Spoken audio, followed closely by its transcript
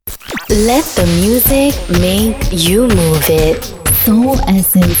Let the music make you move it. Soul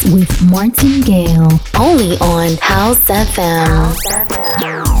Essence with Martin Gale. Only on House FM.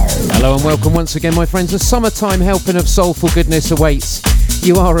 Hello and welcome once again, my friends. A summertime helping of soulful goodness awaits.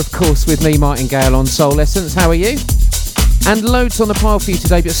 You are, of course, with me, Martin Gale, on Soul Essence. How are you? And loads on the pile for you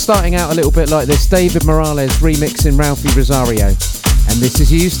today, but starting out a little bit like this. David Morales remixing Ralphie Rosario. And this is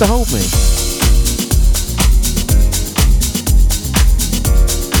You Used to Hold Me.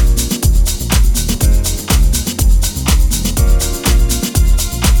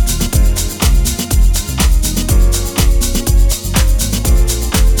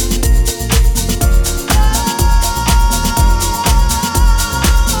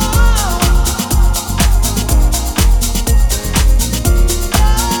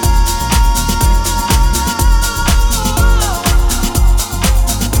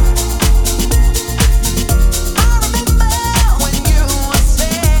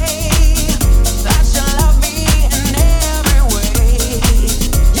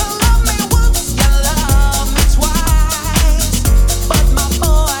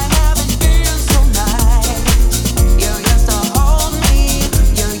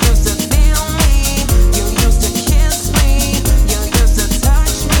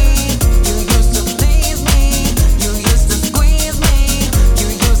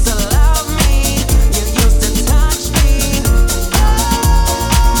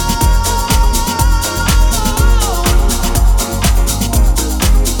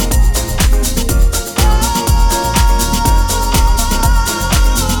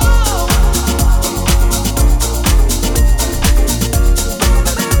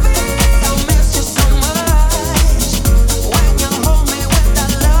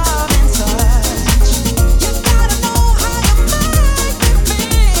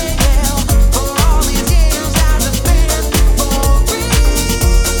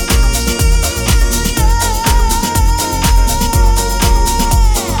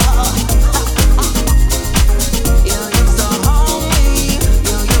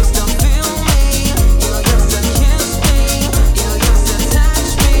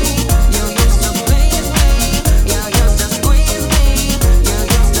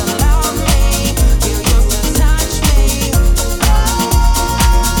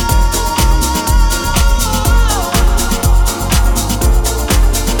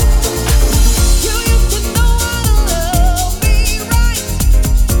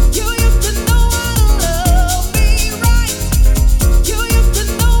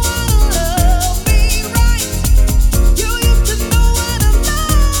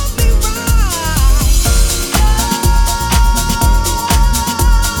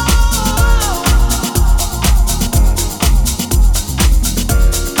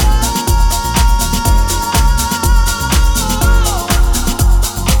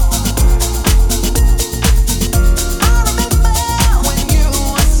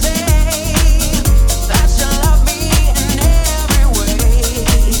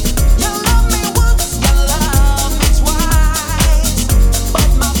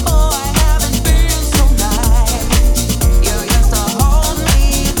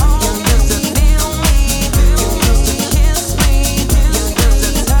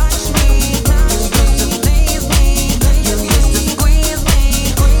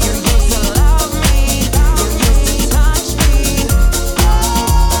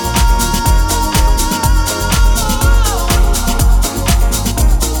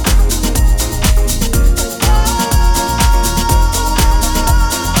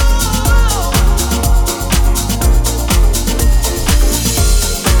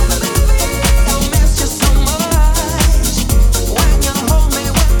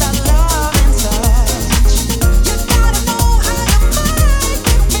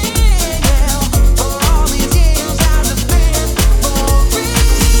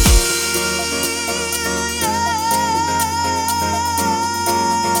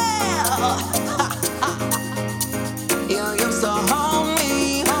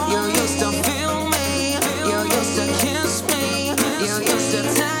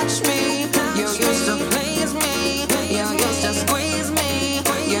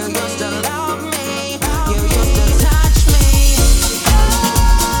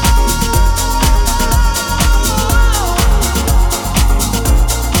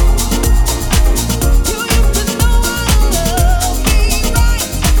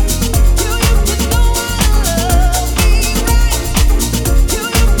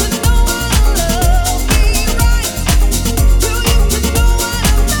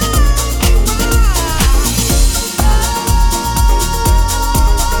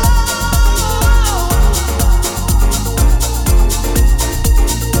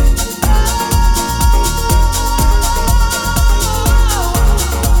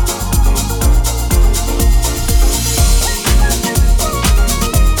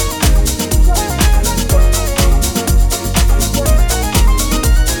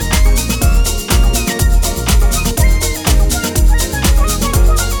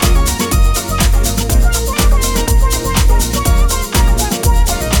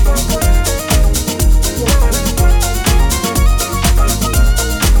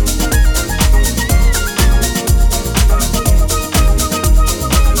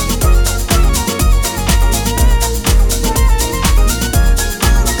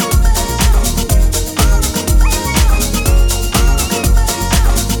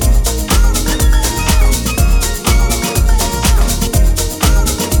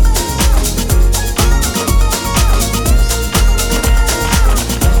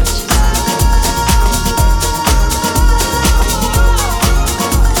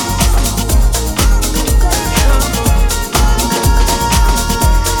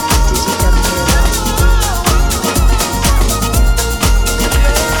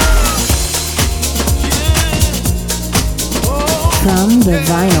 from the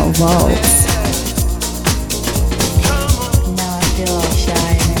Vinyl Vaults. Now I feel all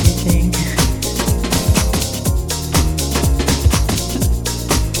shy and everything.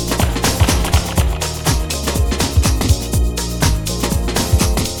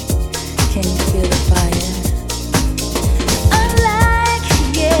 Can you feel the fire? Unlike,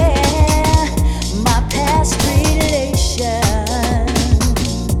 my past relations,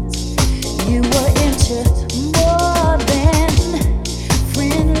 you were into more than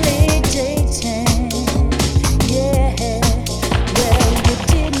friendly dating. Well, you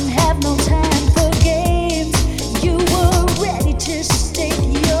didn't have no time for games. You were ready to stake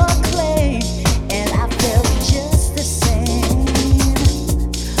your claim, and I felt just the same.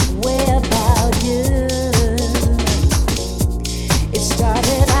 Where about you? It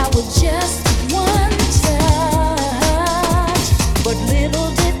started out with just one touch, but little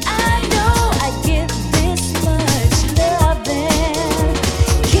did I know I'd get this much loving,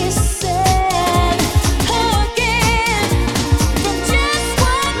 kissing, hugging from just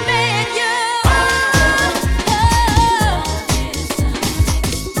one man.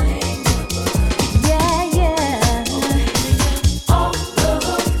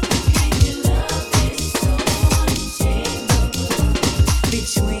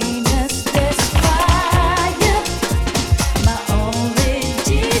 Between us there's fire. My only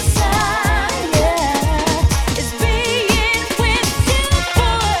desire is being with you,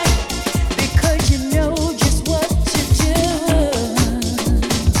 boy, because you know just what to do.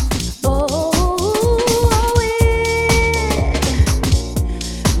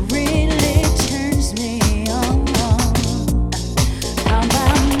 It really turns me on how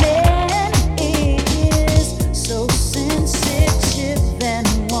my man is so sensitive and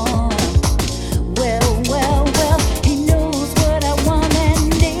warm. Well, he knows what I want and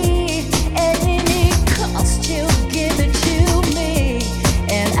need. At any cost, he'll give it to me,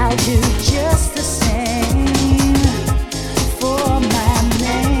 and I'll do just the same for my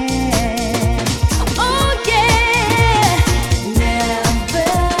man. Oh yeah,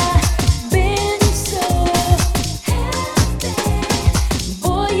 never been so happy.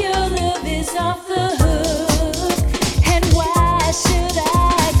 Boy, your love is off the hook, and why should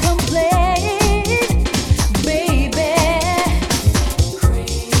I complain, baby?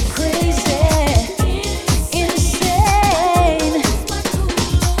 Crazy, insane.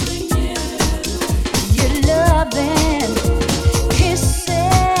 You're loving,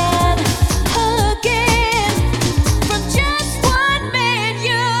 kissing, hugging from just one man.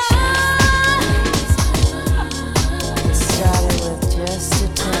 It started with just a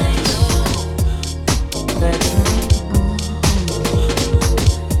touch,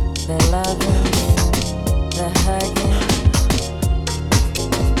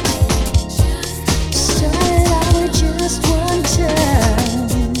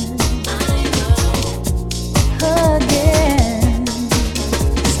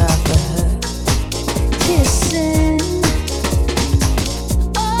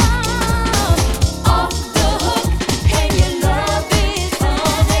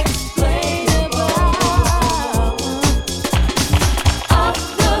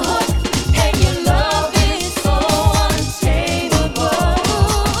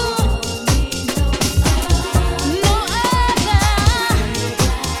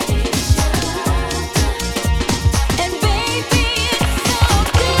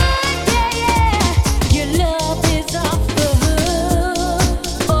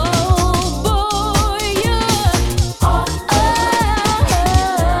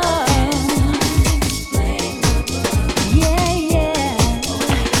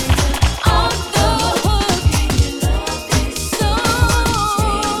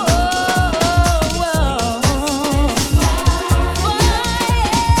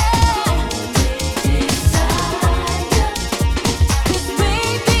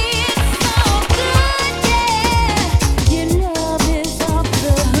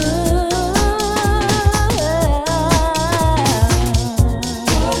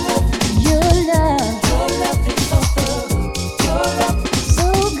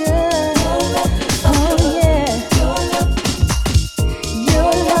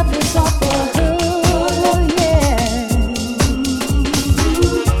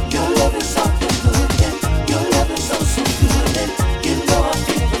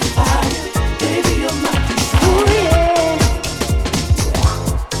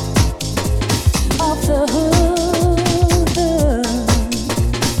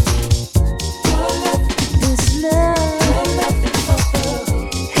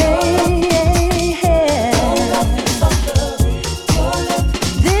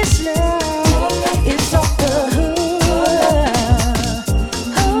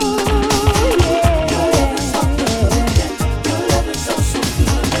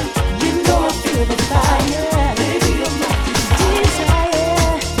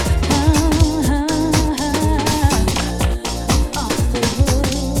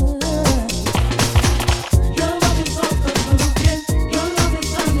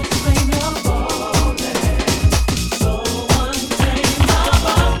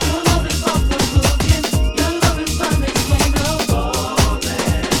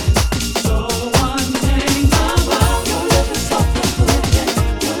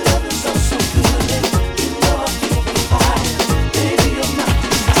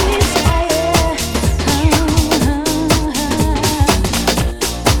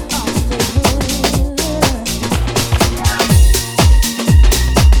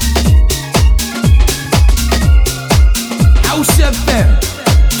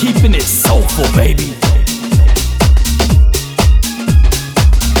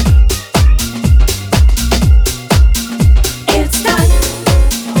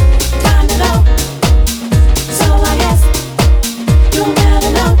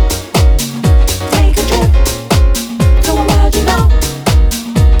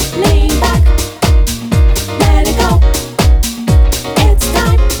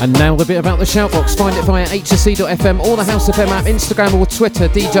 And now the bit about the Shoutbox. Find it via hsc.fm or the House FM app, Instagram or Twitter.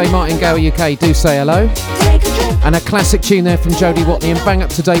 DJ Martingale UK, do say hello. And a classic tune there from Jodie Watley, and bang up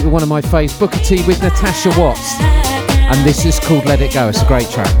to date with one of my faves, Booker T with Natasha Watts. And this is called Let It Go. It's a great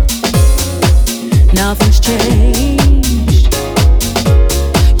track. Nothing's changed.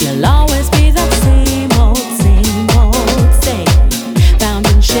 You'll always be that same old, same. Bound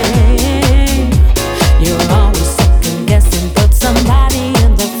in shame. You're always second guessing. Put somebody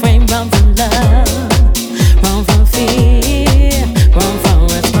in the frame. Run from love. Run from fear. Run from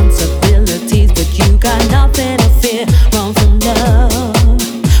responsibilities. But you got nothing to fear. Run from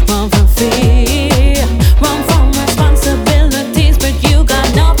love. Run from fear. Run from responsibilities. But you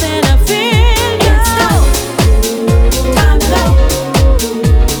got nothing to fear.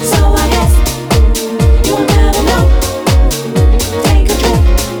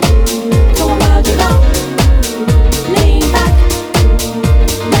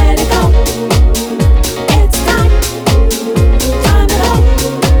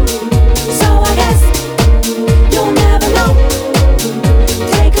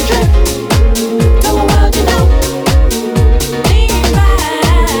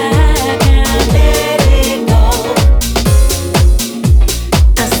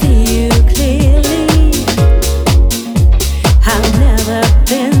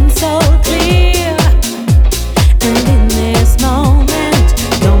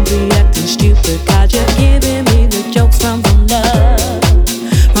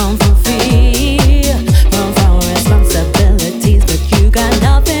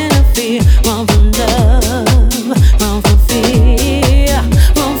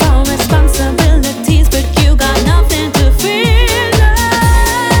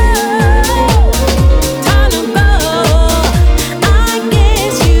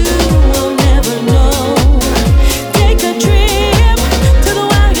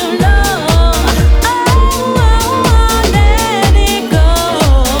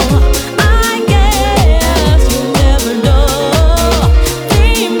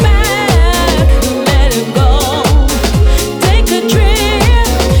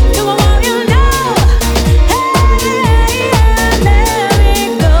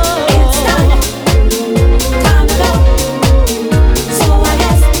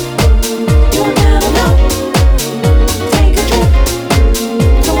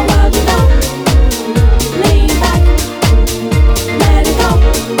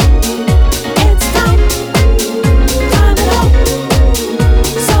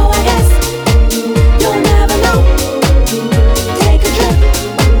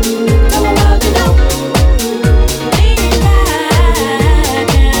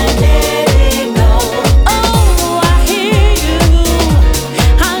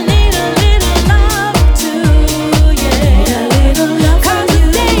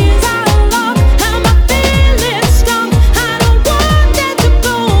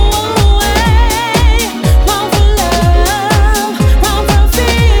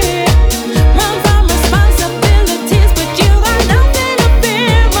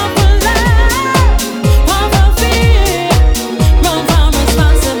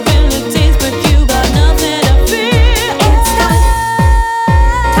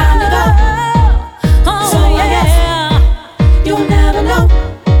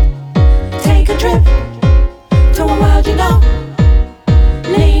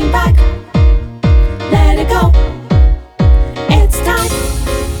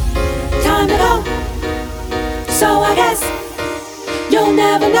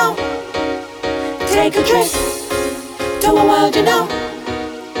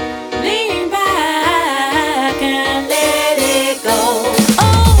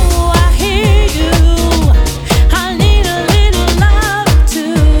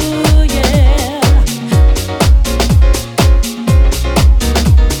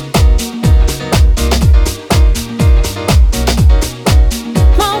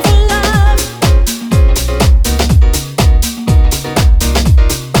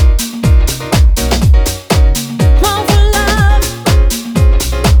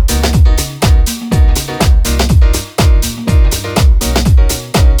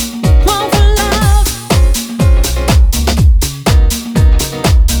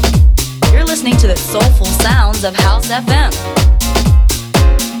 of House FM.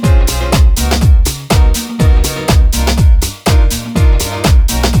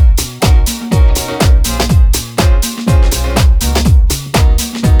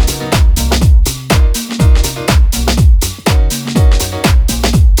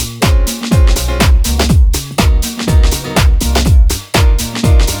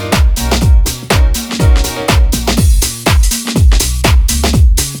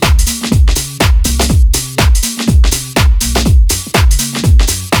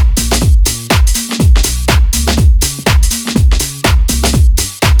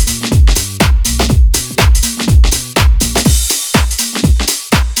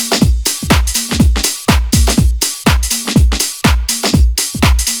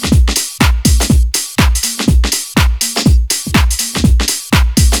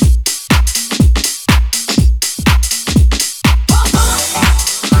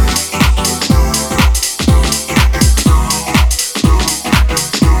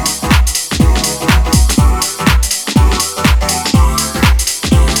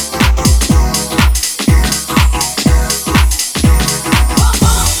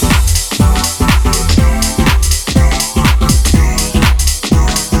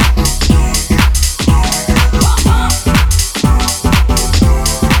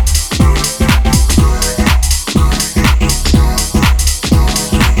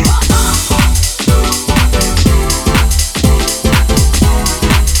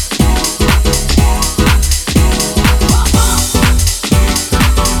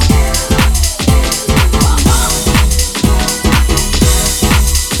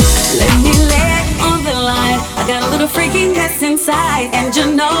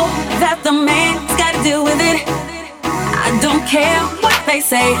 know that the man's gotta deal with it. I don't care what they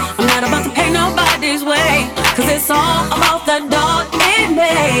say, I'm not about to pay nobody's way, cause it's all about the dog in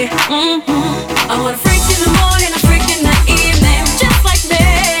me. I want a freak in the morning, a freak in the evening, just like me.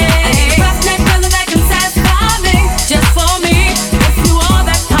 I need a roughneck brother that can satisfy me, just for me. If you are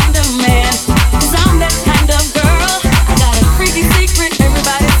that kind of man, cause I'm that kind of girl. I got a freaky secret,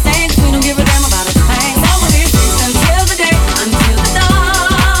 everybody's saying we don't give a damn about a thing. So we'll be freaks until the day, until the dawn.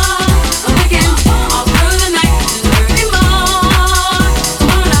 I'm picking all through the night to the early morn.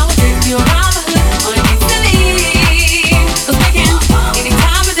 Come on, I will take you around the hood on a easy lead. Cause we can any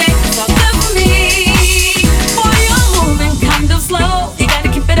time of day, it's all good for me. Boy, you're moving kind of slow, you gotta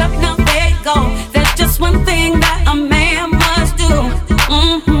keep it up now, there you go. There's just one thing that a man must do.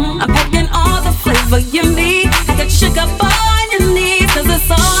 I'm packing all the flavor you need, that sugar on your knees, cause it's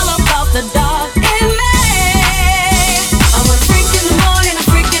all about the dog in me. I want a freak in the morning, a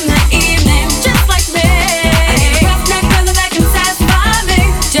freak in the evening, just like me. I need a roughneck brother that can satisfy me,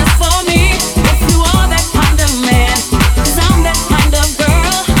 just for me. If you are that kind of man, cause I'm that kind of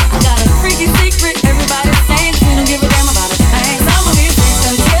girl. I got a freaky secret, everybody's saying we don't give a damn about a thing. So I'ma be freaks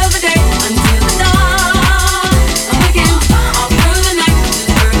until the day, until the dawn. I'm picking all through the night to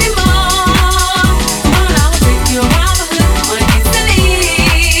the early morn. Come on, I will take you around the hood on a easy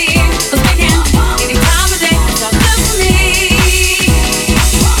lead. Cause we can any time of day, it's all good for me.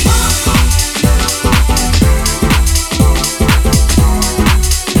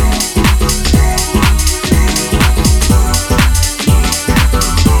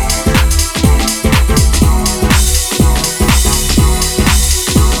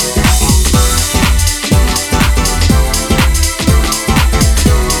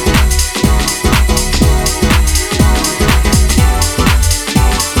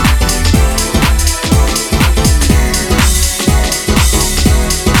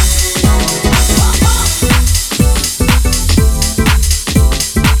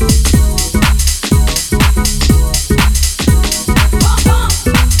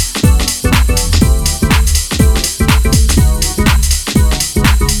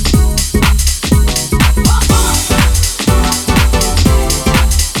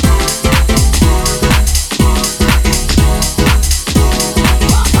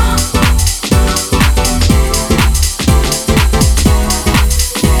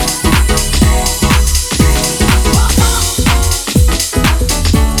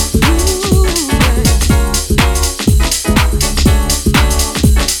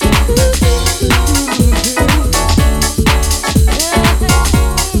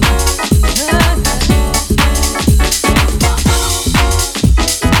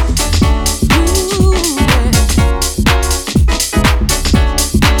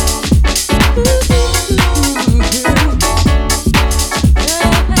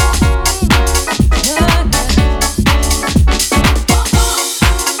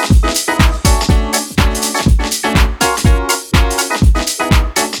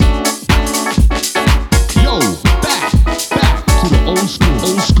 Yo, back to the old school.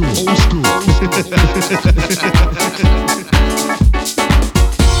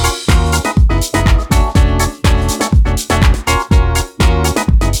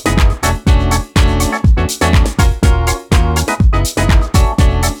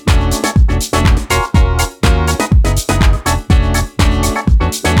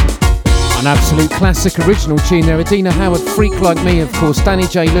 An absolute classic original tune there. Adina Howard, Freak Like Me, of course. Danny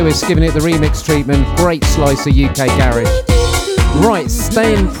J. Lewis giving it the remix treatment. Great slice of UK garage. Right,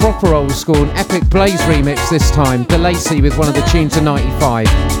 staying proper old school. An epic Blaze remix this time. DeLacy with one of the tunes of 95.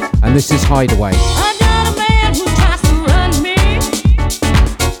 And this is Hideaway. I got a man who tries to run me.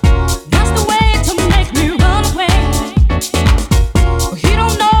 That's the way to make me run away. But he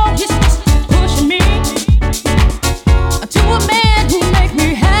don't know he's just pushing me to a man who make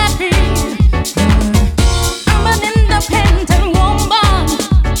me happy. I'm an independent woman.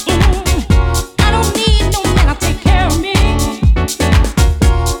 I don't need no man to take care of me.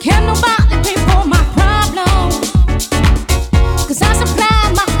 Can nobody pay for my problems? 'Cause I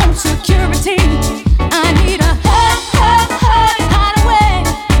supply my own security.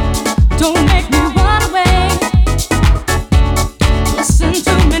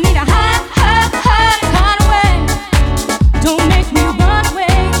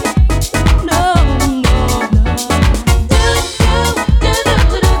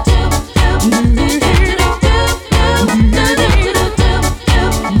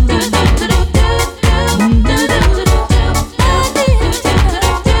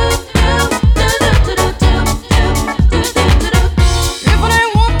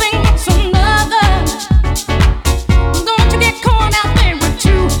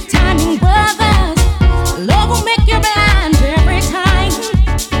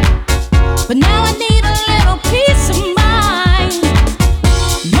 But now I need a little peace of mind.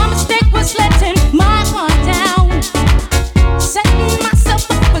 My mistake was letting my guard down, setting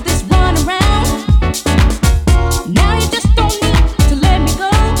myself up for this run around. Now you just don't need to let me go,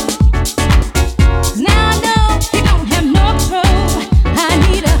 'cause now I know you don't have no control. I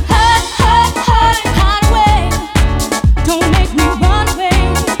need a hideaway. Don't make me run away.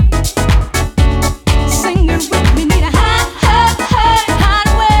 Sing it with me. Need a hideaway.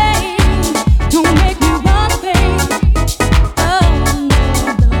 Don't make me run away. Oh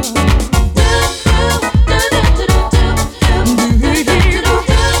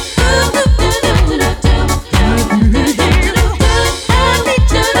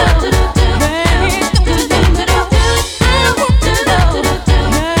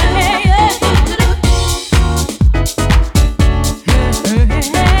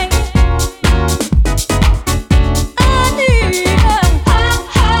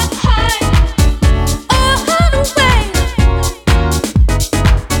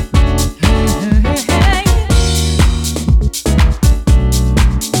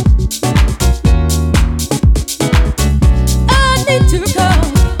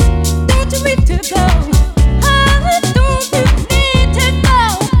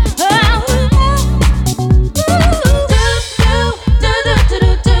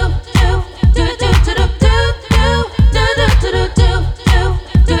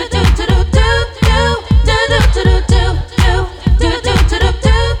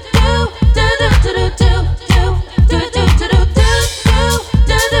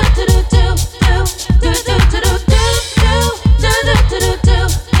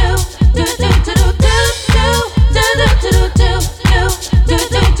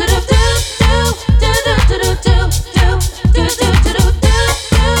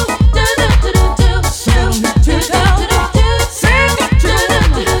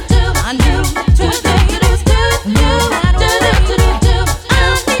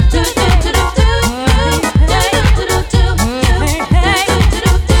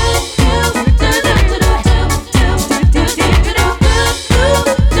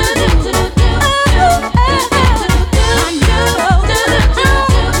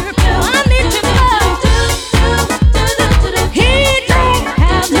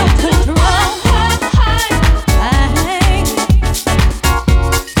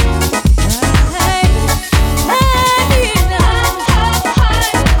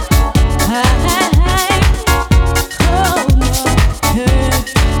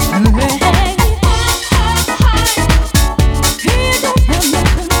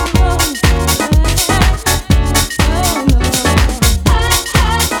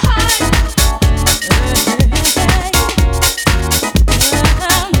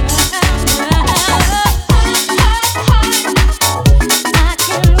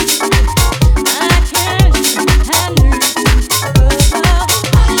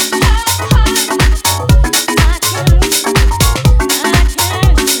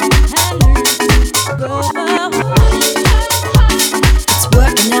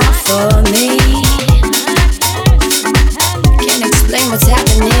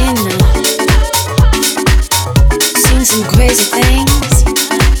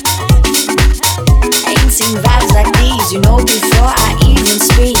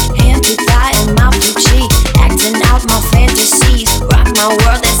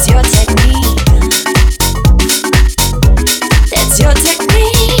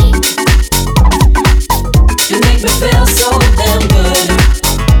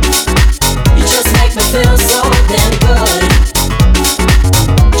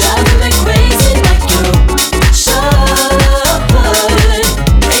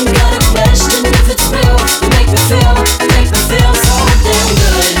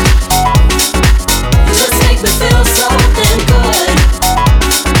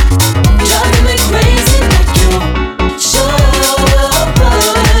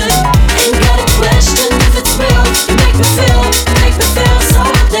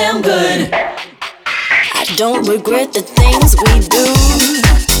don't regret the things we do.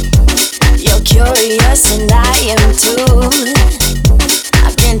 You're curious and I am too.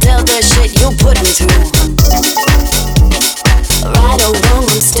 I can tell the shit you put me through. Right or wrong,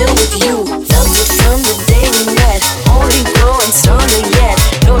 I'm still with you. Felt it from the day we met. Only growing stronger yet.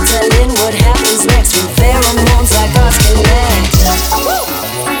 No telling what happens next when pheromones like us connect.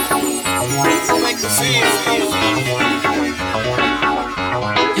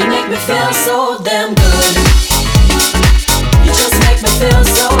 You make me feel so damn good. You just make me feel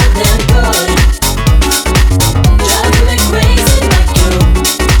so damn good. Driving me crazy like you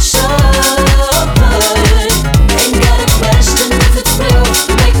should. Ain't got a question if it's real.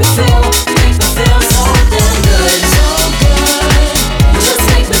 You make me feel.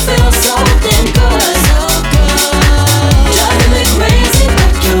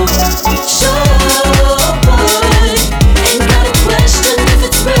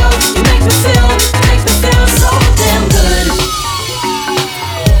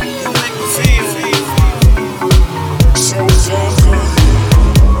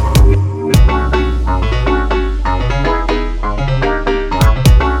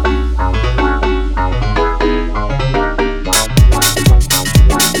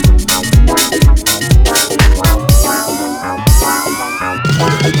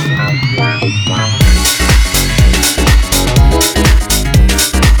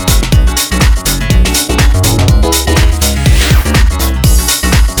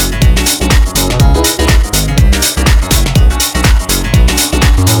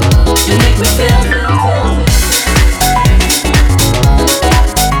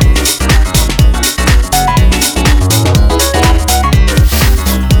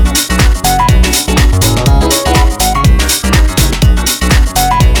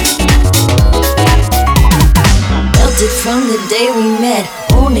 met,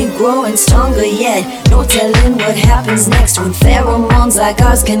 only growing stronger yet. No telling what happens next when pheromones like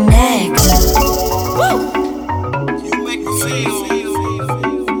ours connect. Woo! You make me feel.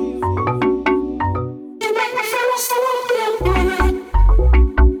 You make me feel, you make me feel so good.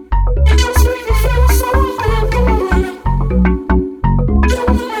 You just make me feel so damn good, so good.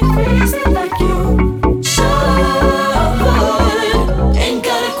 Driving me crazy like you, so good. Ain't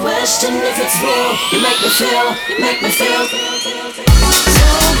got a question if it's real. You make me feel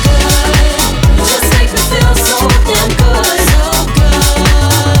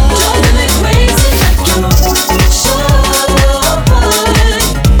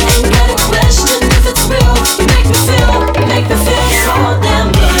so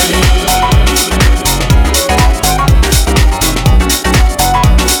damn good.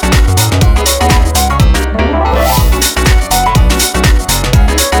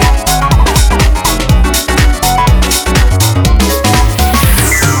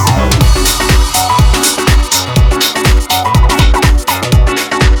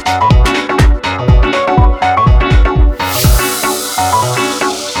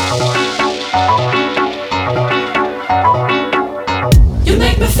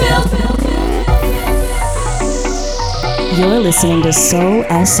 You're listening to Soul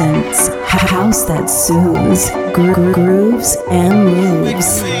Essence, house that soothes, grooves, and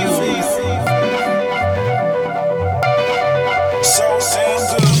moves.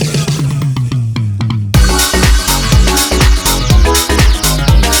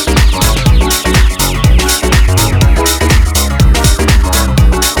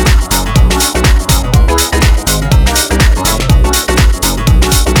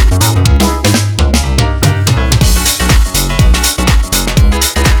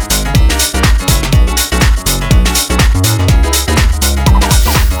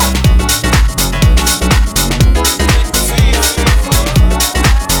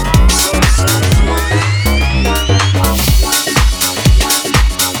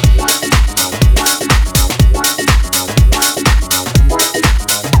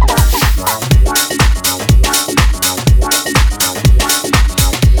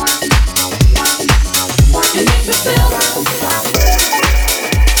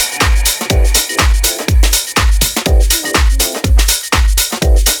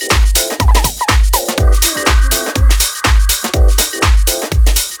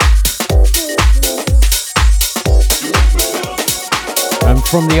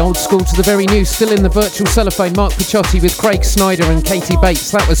 From the old school to the very new, still in the virtual cellophane, Mark Picciotti with Craig Snyder and Katie Bates.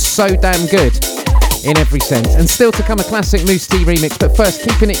 That was so damn good in every sense. And still to come a classic Moose T remix, but first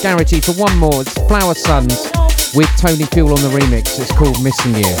keeping it garagey for one more. It's Flower Sons with Tony Fuel on the remix. It's called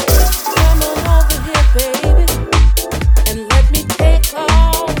Missing You.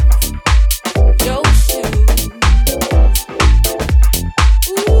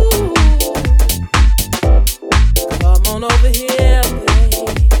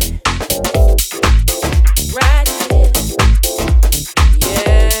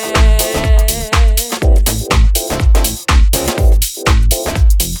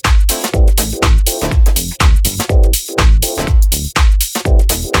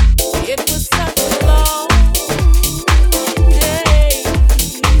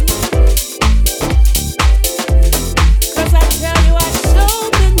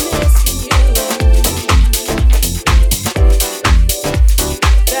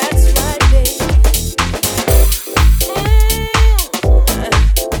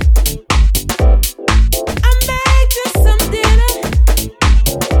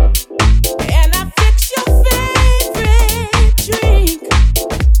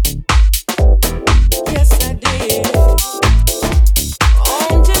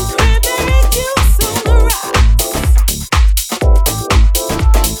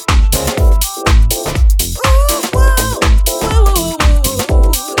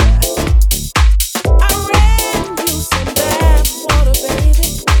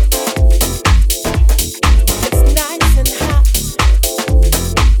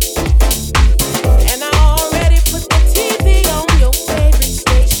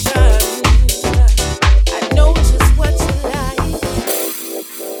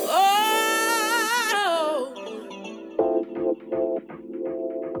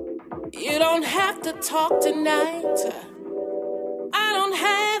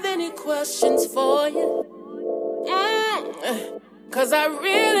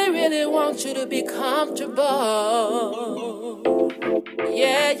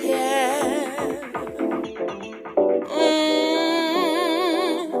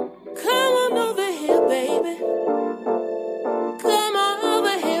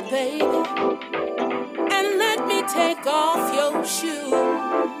 Take off your shoes.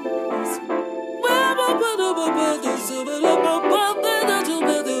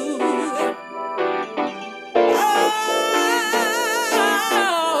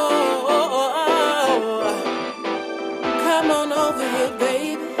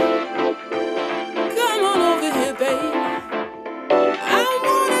 baby. Come on over here, baby. I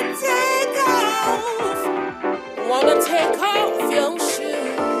wanna take off your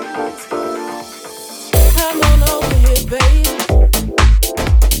shoes. Come on over here, baby.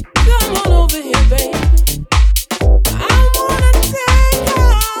 Come on over here, baby. I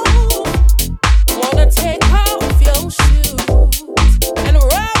wanna take off your shoes and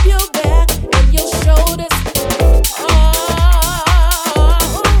rub your back and your shoulders.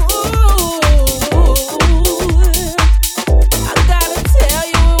 I gotta tell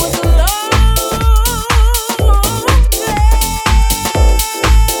you, it was a long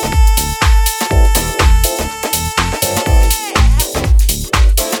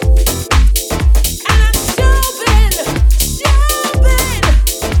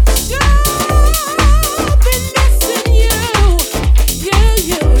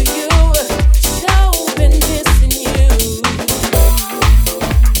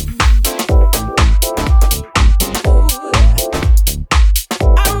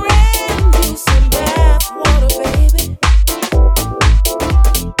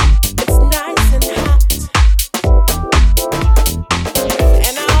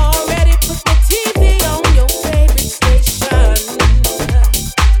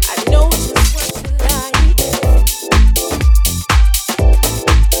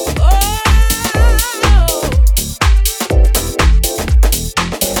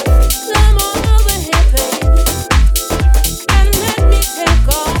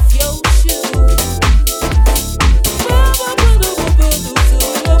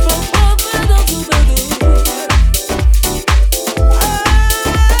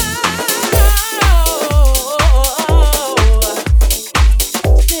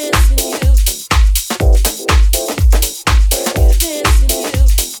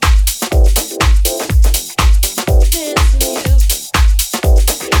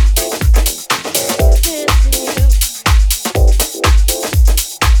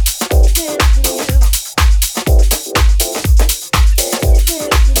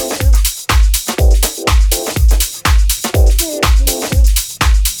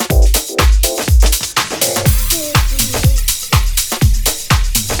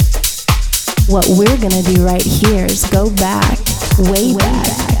What we're gonna do right here is go back, way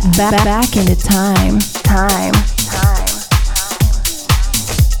back into time.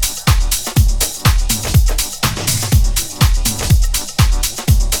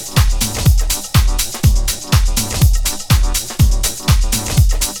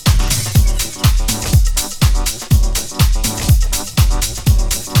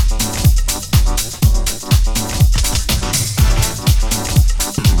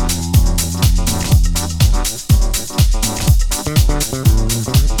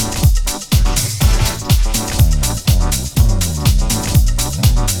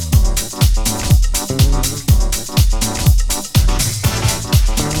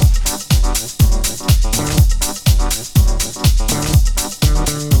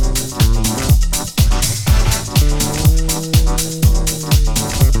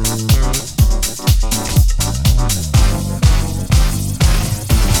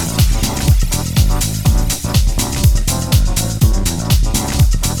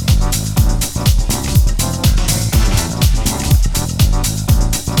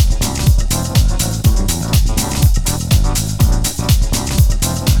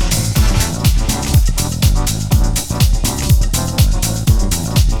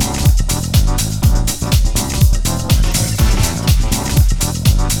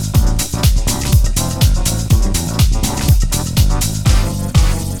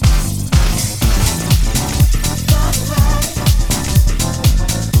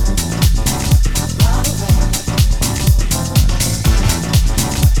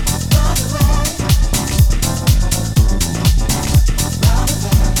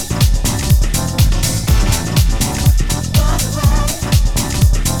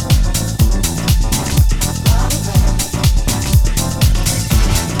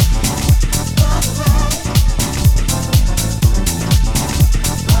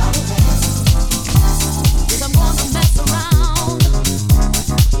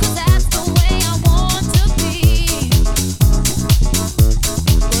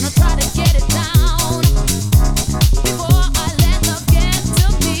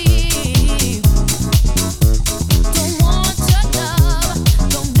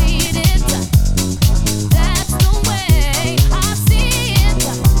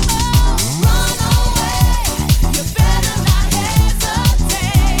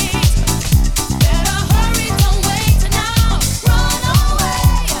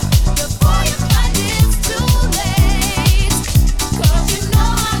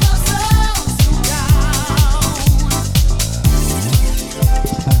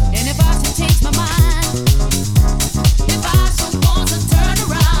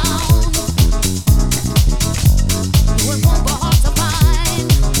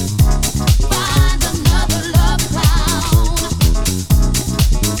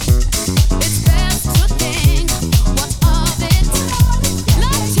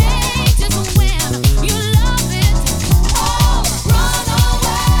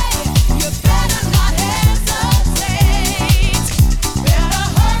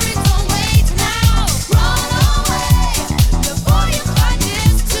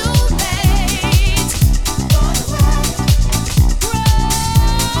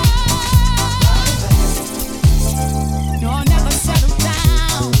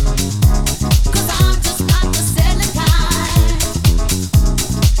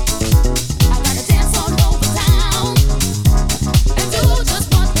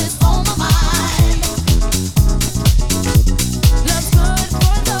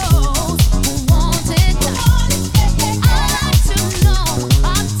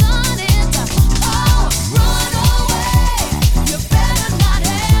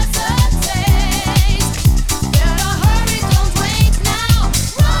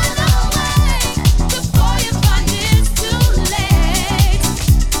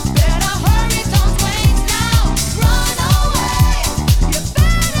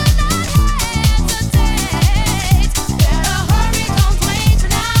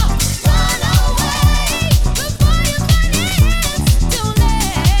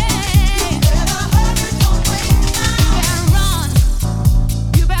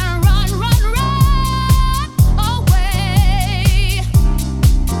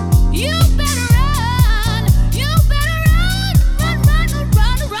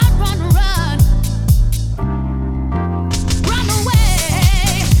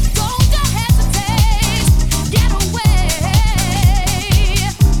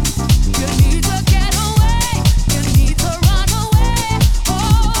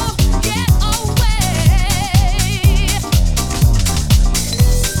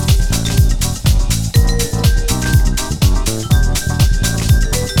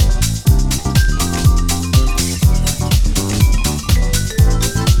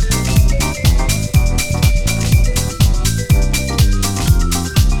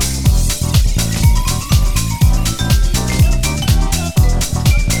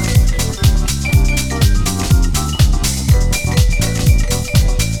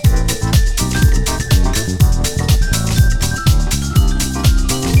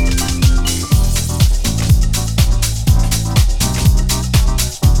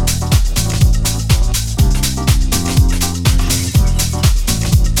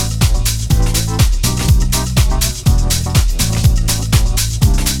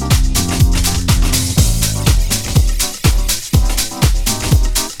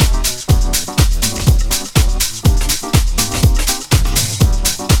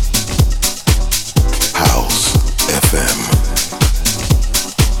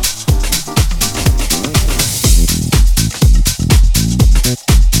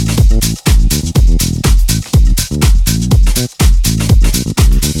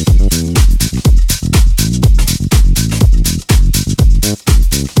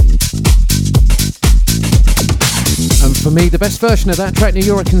 for me. The best version of that track, New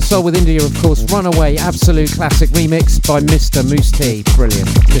York and Soul with India, of course, Runaway, absolute classic remix by Mr. Moose T. Brilliant,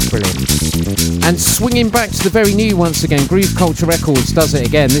 just brilliant. And swinging back to the very new once again, Groove Culture Records does it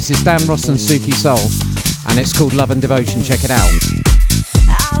again. This is Dan Ross and Suki Soul, and it's called Love and Devotion. Check it out.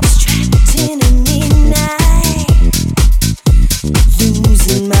 I was trapped in a midnight,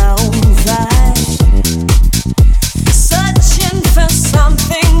 losing my own vibe, searching for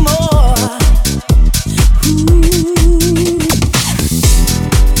something more.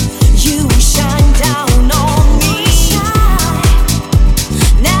 You shine down on me.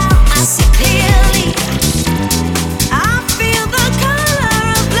 Now I see clearly. I feel the color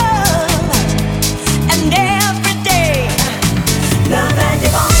of love, and every day, love and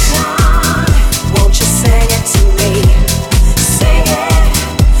devotion. Won't you sing it to me? Sing it,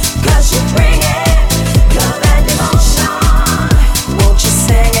 'cause you bring it. Love and devotion. Won't you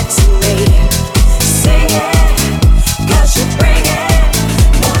sing it to me? Sing it, 'cause you bring it.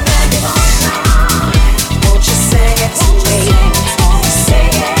 Love and devotion. Won't you sing it to me?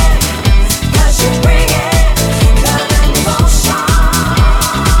 Sing it, 'cause you bring it. Love and devotion.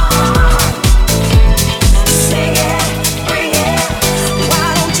 Sing it, bring it. Why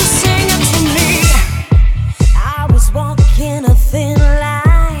don't you sing it to me? I was walking a thin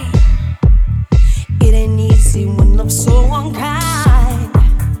line. It ain't easy when I'm so unkind.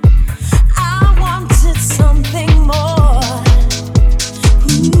 I wanted something more.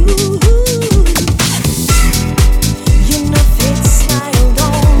 Ooh, your face smiled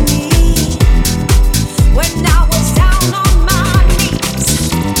on me when I was down on my knees.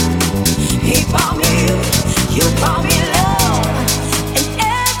 He brought me you brought me love, and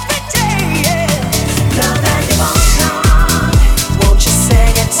every day, yeah. Love and devotion. Won't you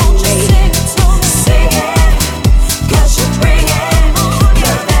sing it to me? Sing it, 'cause you bring it.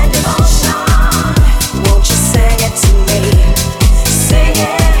 Love and devotion. Won't you sing it to me? Sing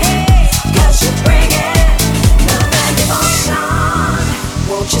it, 'cause you bring it. Love and devotion.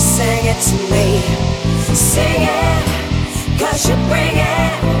 Won't you sing it to me? Sing it, 'cause you bring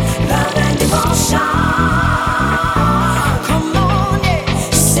it. Love and devotion. Come on, yeah.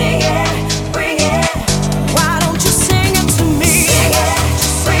 Sing it, bring it. Why don't you sing it to me? Sing it,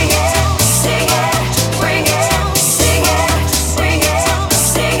 bring it. Sing it, bring it. Sing it, bring it.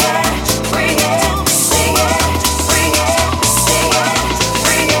 Sing it, bring it. Sing it, bring it. Sing it,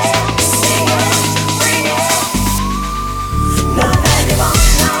 bring it. Sing it, bring it. Love and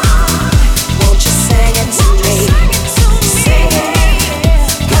devotion. Won't you sing it to me? Sing it,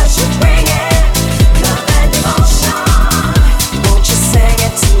 'cause you bring it. Love and devotion. Won't you sing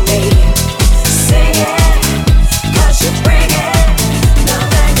it to me? Sing it, 'cause you bring it.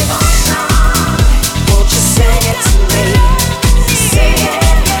 Love and devotion. Won't you sing it to me? Sing it,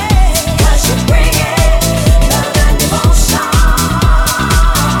 'cause you bring it. Love and devotion.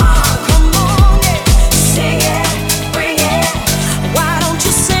 Come on, yeah. Sing it, bring it. Why don't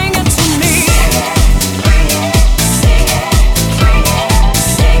you sing it to me? Sing it, bring it. Sing it, bring it.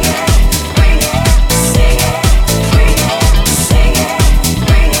 Sing it, bring it. Sing it, bring it. Sing it,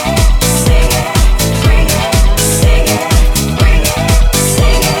 bring it. Sing it, bring it. Sing it, bring it.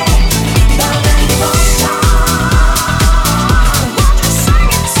 Sing it. Love and devotion. Won't you sing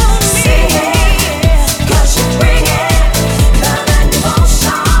it to me? Sing it, 'cause you bring it. Love and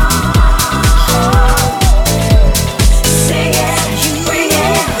devotion. Sing it, bring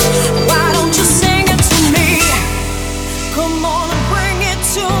it. Why don't you sing it to me? Come on and bring it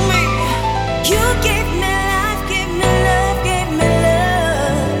to me. You give me life, give me love, give me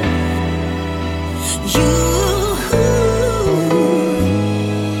love. You.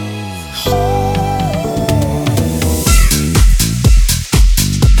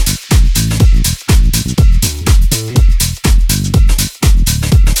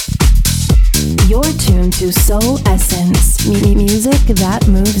 You're tuned to Soul Essence, music that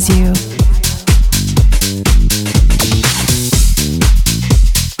moves you.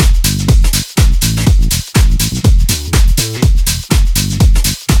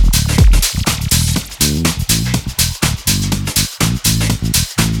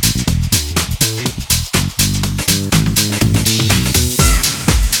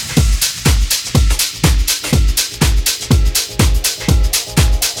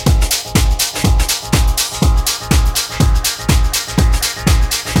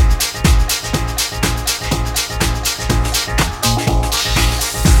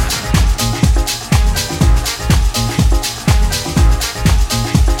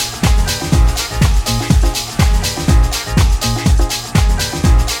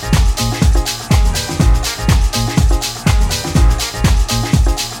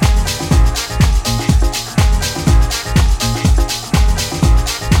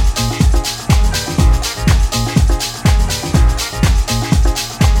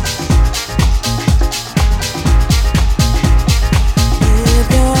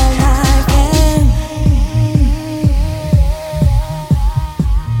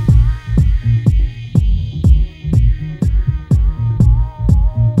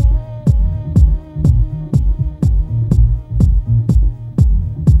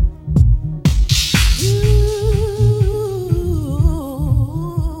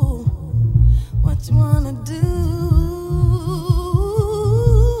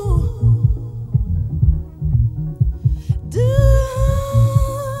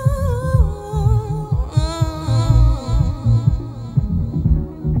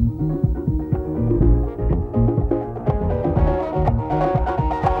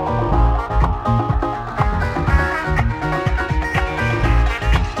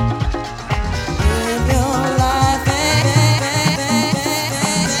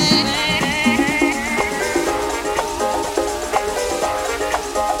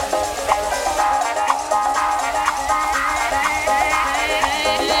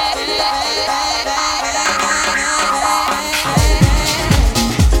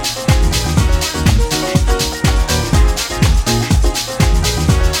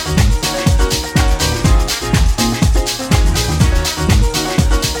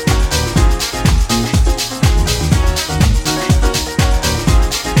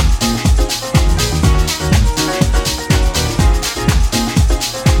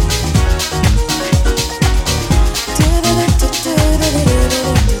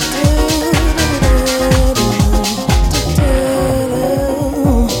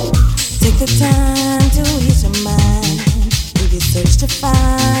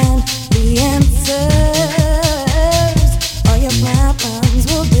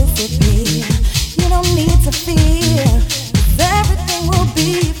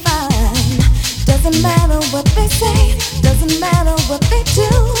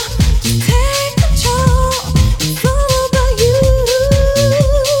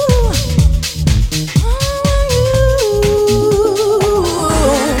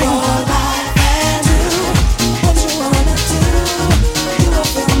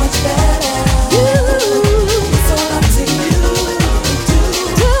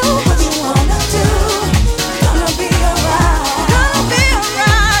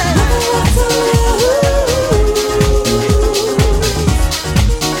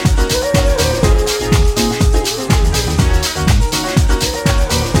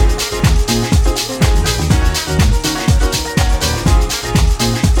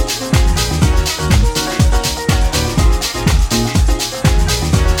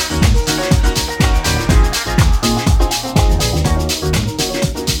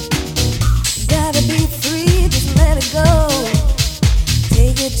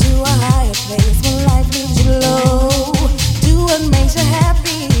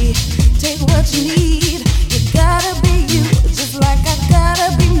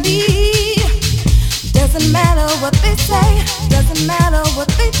 what they say, doesn't matter what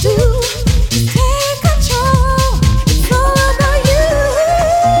they do. Take control, it's all about you.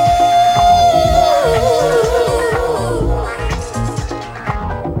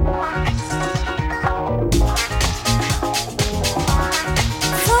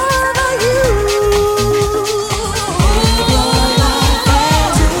 It's all about you. Live your life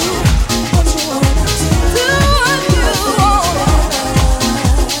and do what you wanna do. Do what you wanna.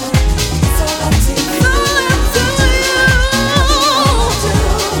 It's all up to you.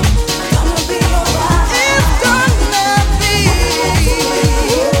 Gonna be alright. It's gonna be.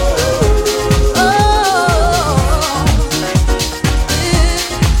 Oh,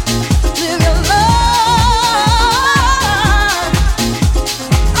 live your life.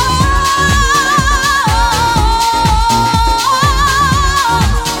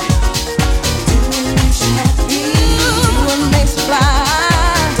 Do what makes you happy. Do what makes you fly.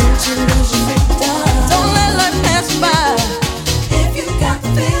 Don't you lose your freedom. Don't let life pass you by. If you got the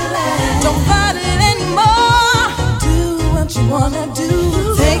feeling, don't fight it anymore. Do what you wanna do.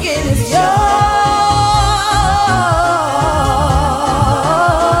 Take it as yours.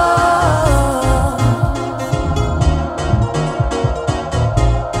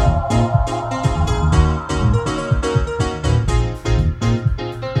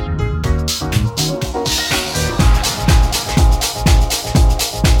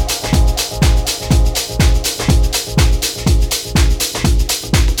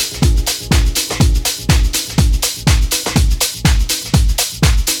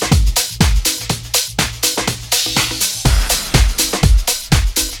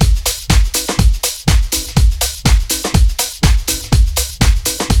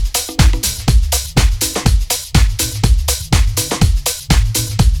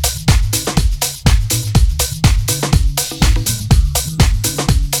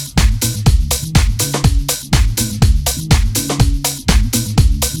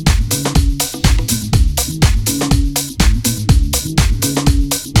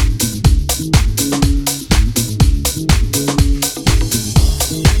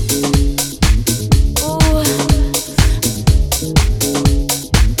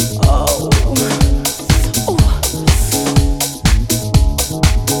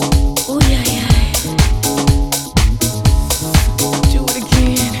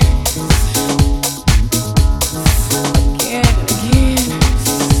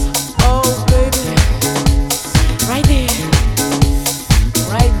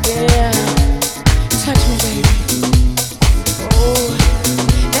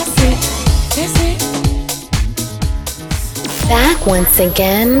 Back once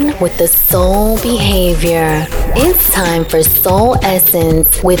again with the Soul Behavior. It's time for Soul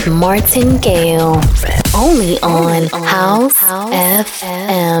Essence with Martin Gale. Only on House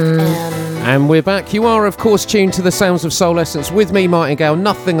FM. And we're back. You are, of course, tuned to the sounds of Soul Essence with me, Martin Gale.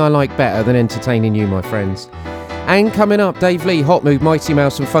 Nothing I like better than entertaining you, my friends. And coming up, Dave Lee, Hot Mood, Mighty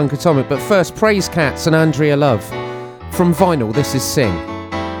Mouse and Funk Atomic. But first, Praise Cats and Andrea Love. From Vinyl, this is Sing.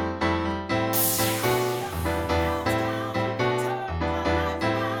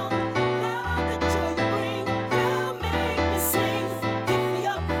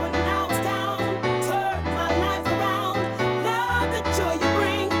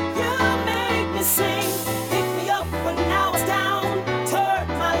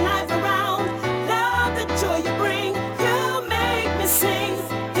 Sing,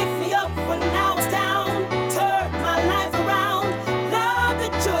 pick me up when I was down, turn my life around. Love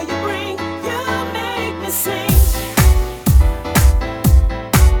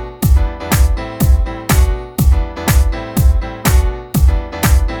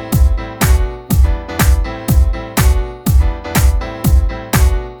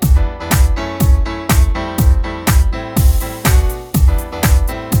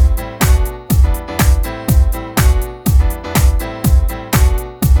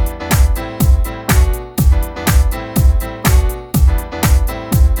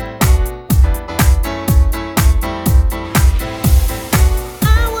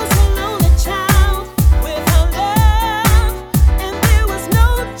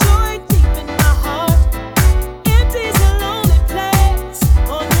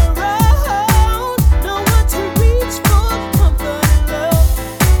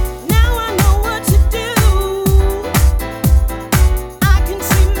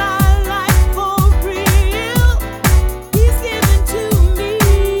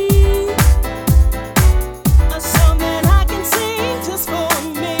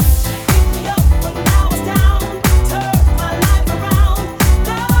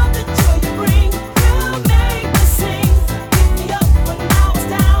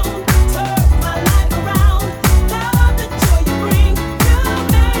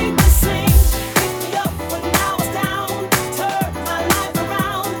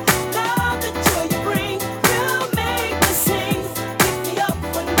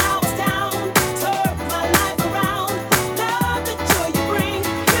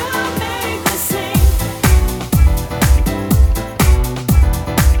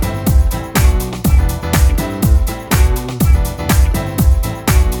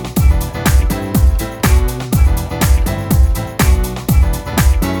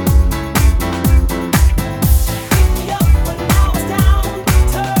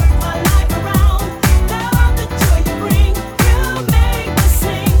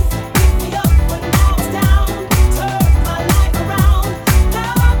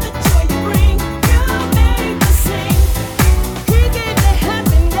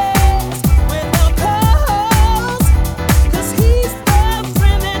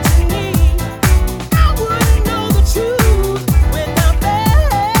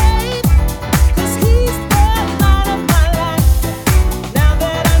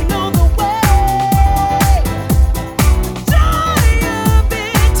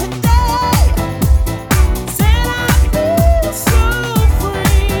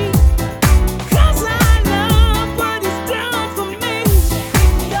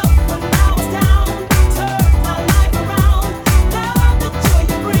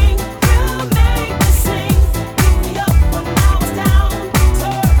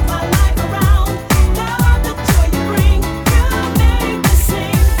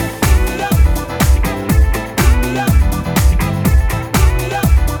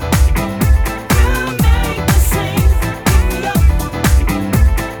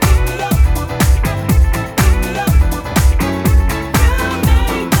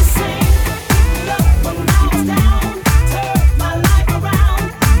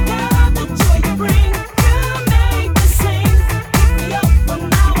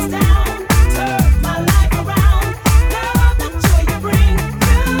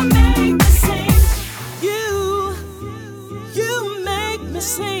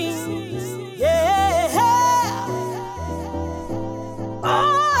sing. Yeah.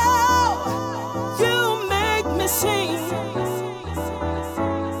 Oh, you make me sing.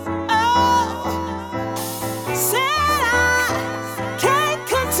 Oh, said I can't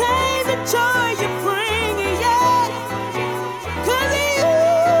contain the joy you bring, yeah. 'Cause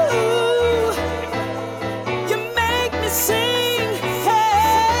you make me sing,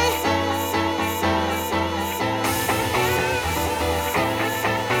 hey.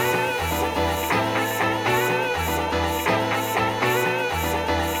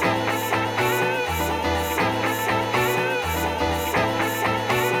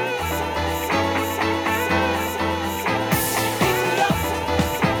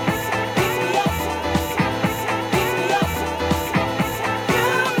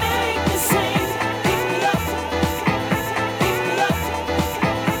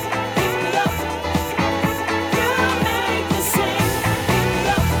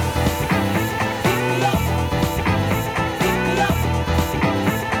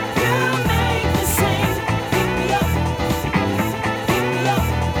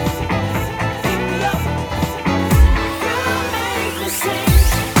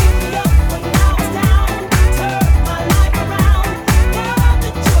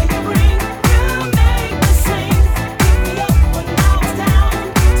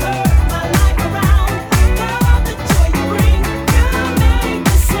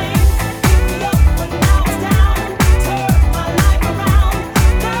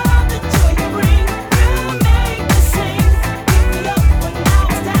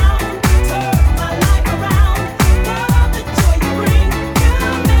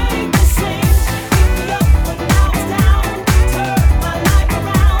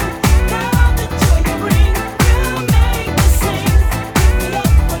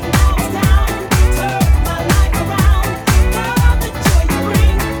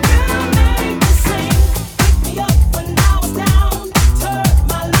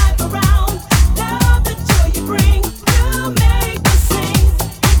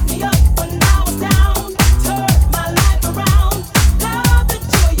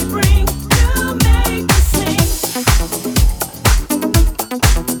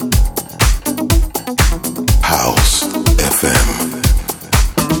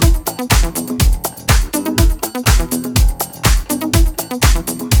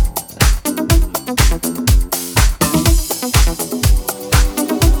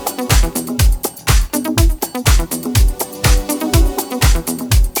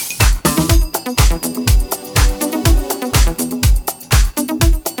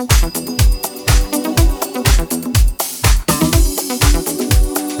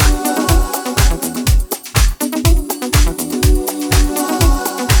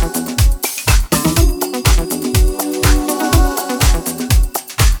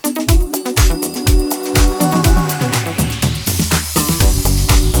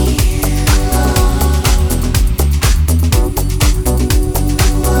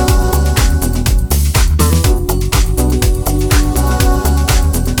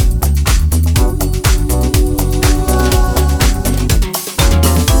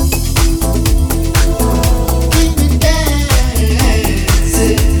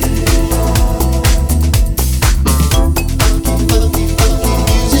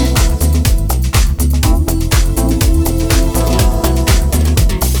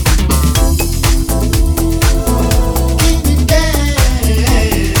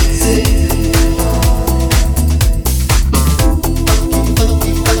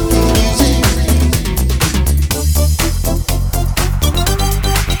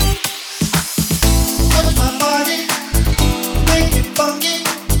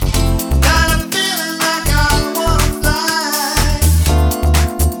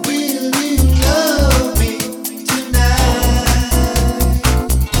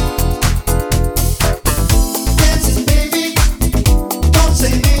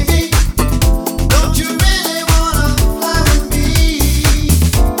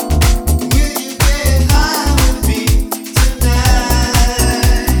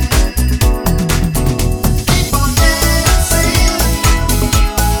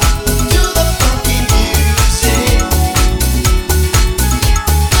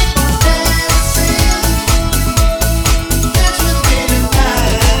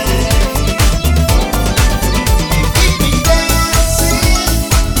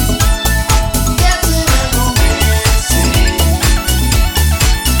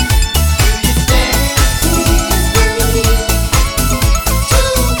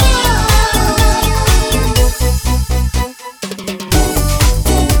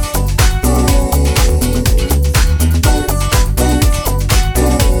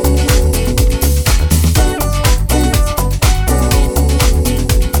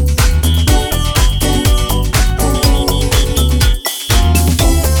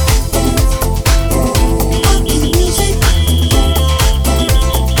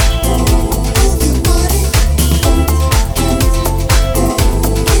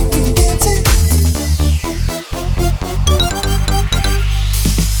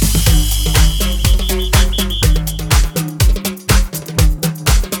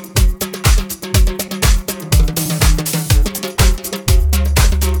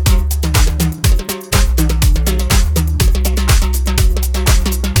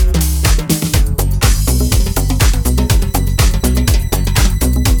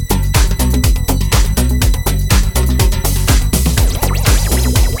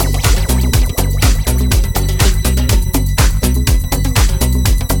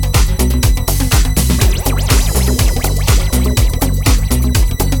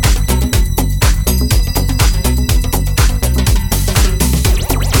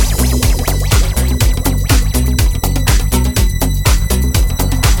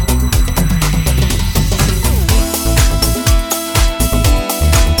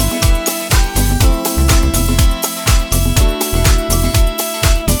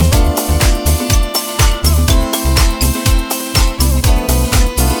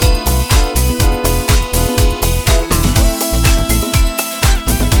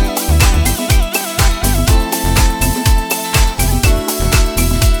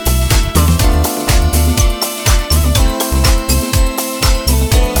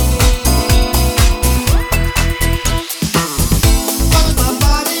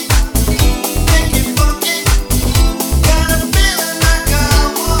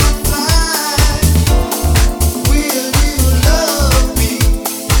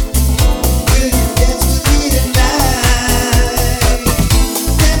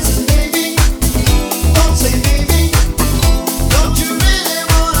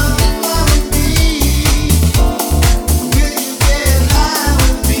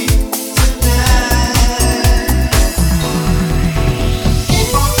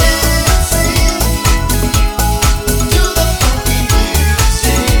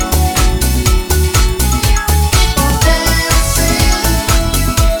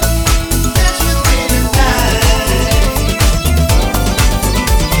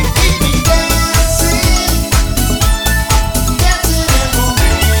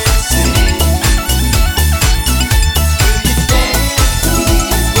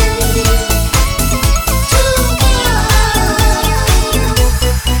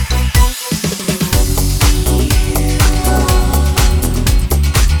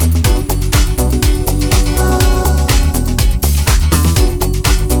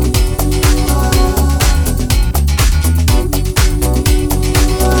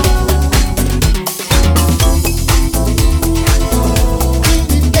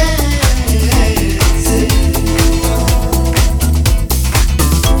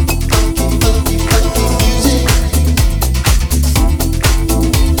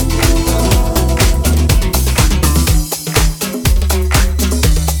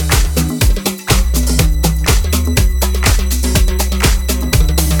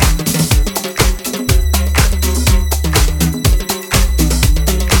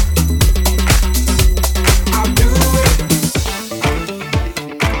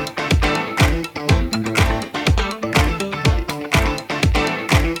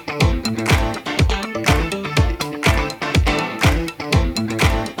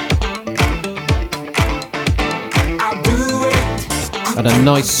 And a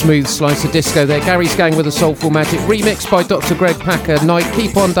nice smooth slice of disco there. Gary's Gang with a Soulful Magic, remixed by Dr. Greg Packer. Night,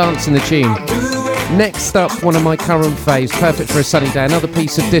 keep on dancing the tune. Next up, one of my current faves, perfect for a sunny day. Another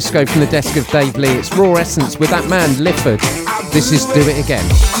piece of disco from the desk of Dave Lee. It's Raw Essence with that man, Lifford. This is Do It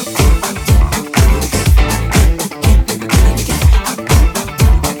Again.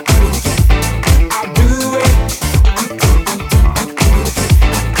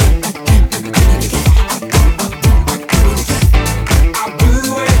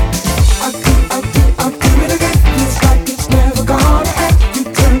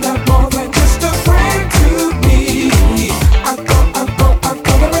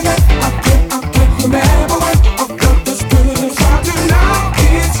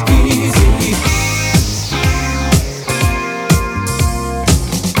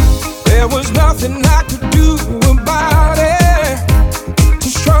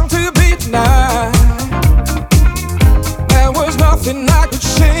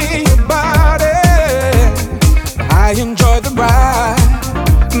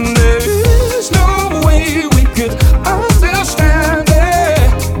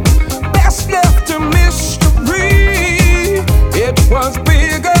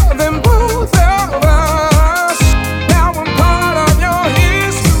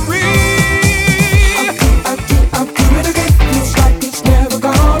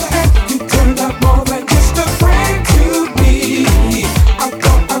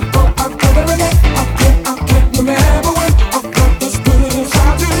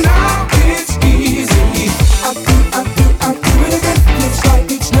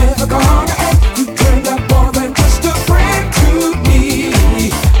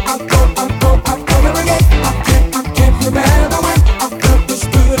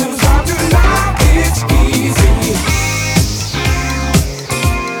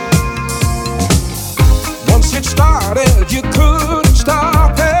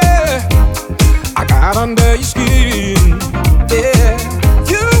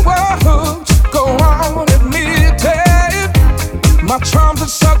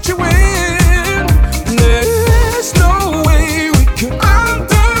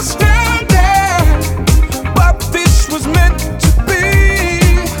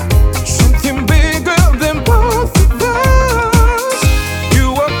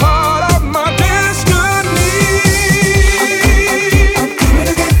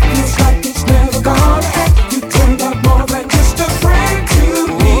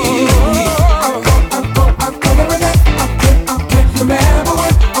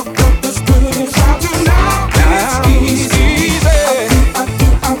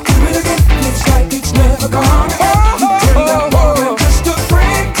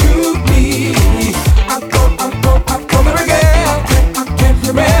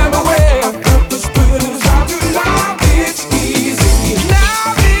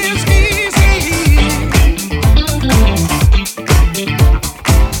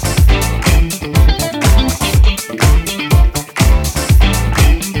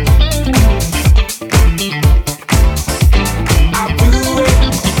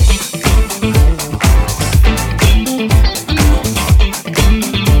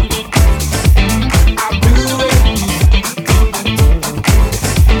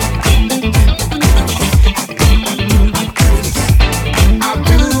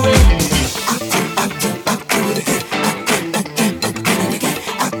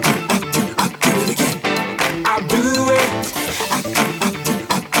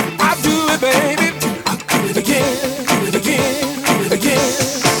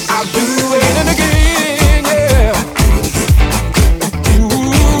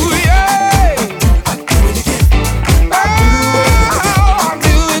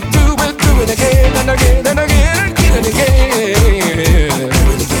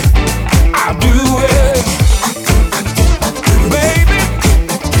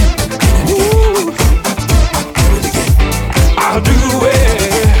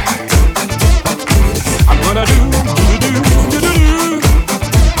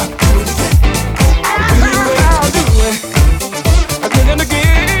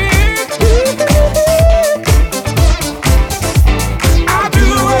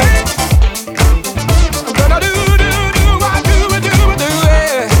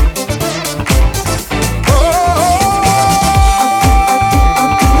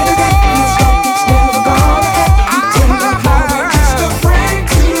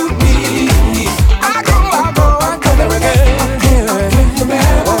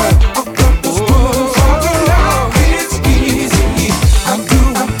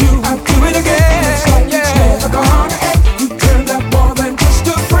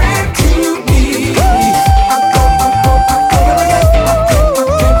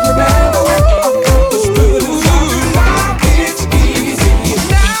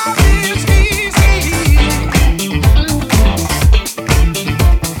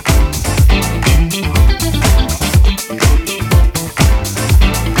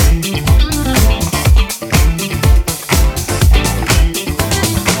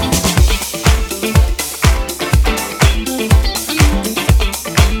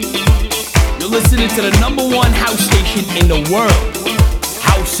 listening to the #1 house station in the world,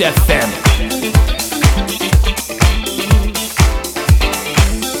 House FM.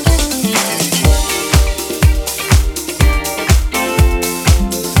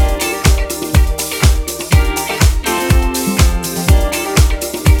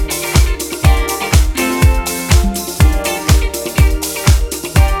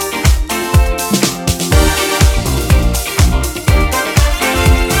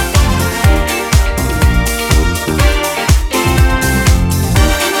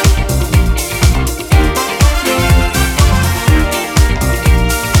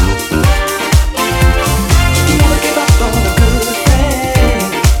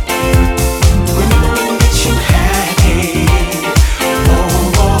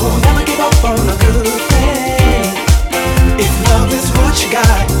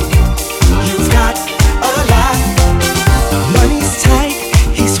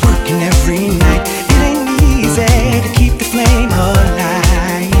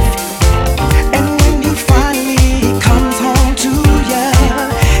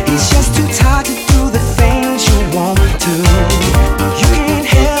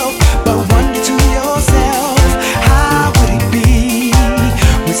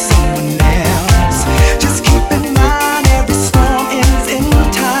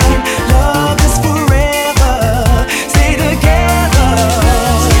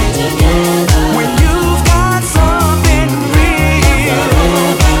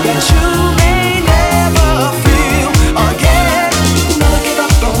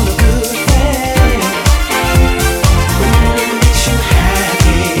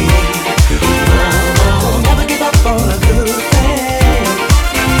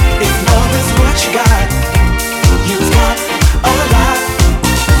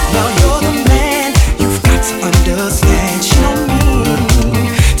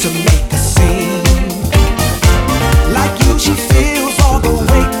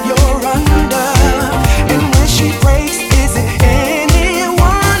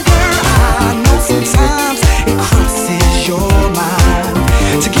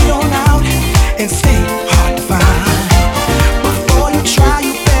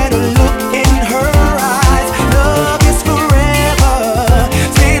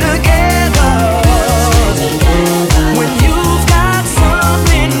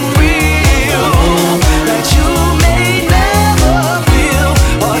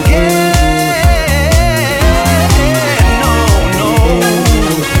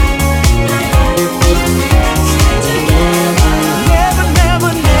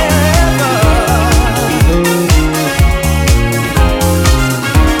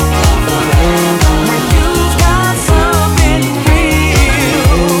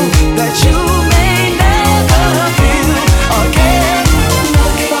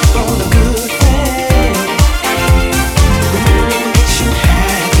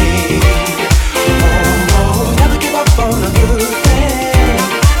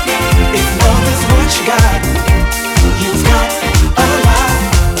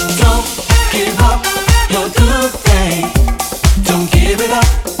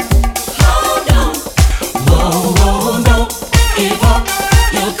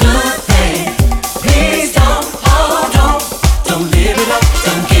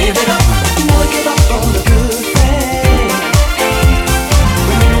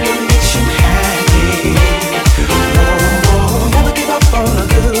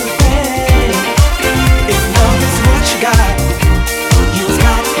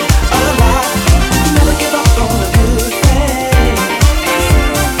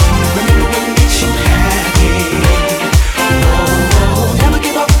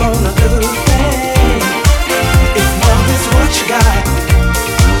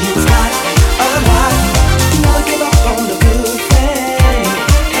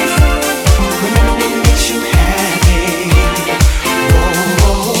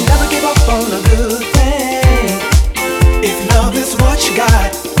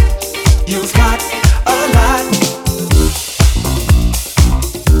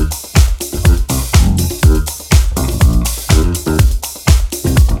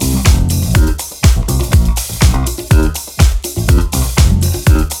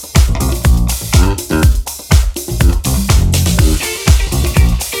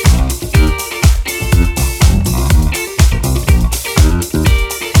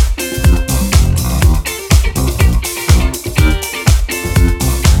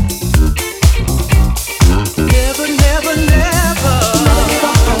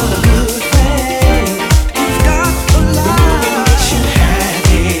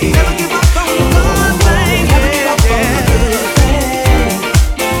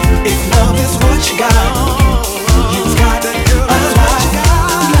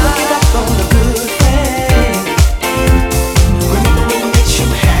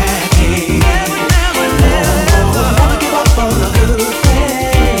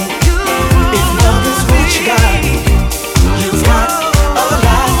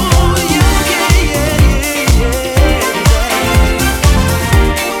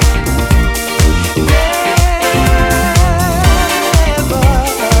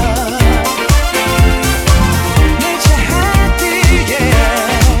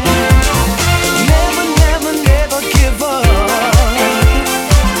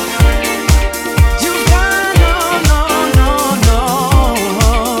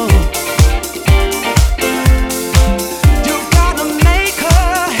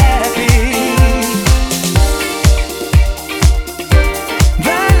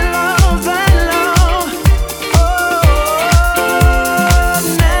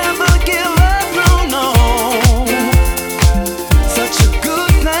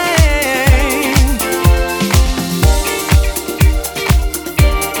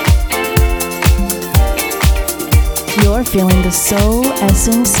 the Soul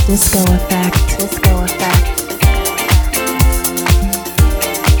Essence Disco Effect. Disco Effect.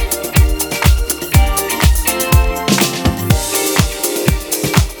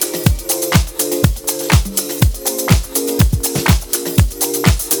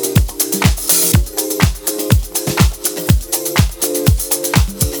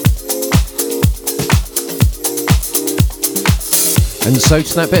 And so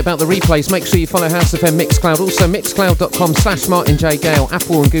to that bit about the replays, make sure you follow House FM Mixcloud. Also mixcloud.com/Martin J. Gale.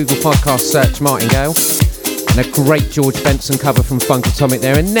 Apple and Google Podcast search Martin Gale. And a great George Benson cover from Funkatomic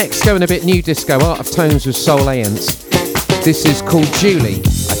there. And next, going a bit new disco, Art of Tones with Soul Aeons. This is called Julie,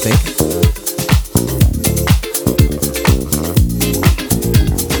 I think.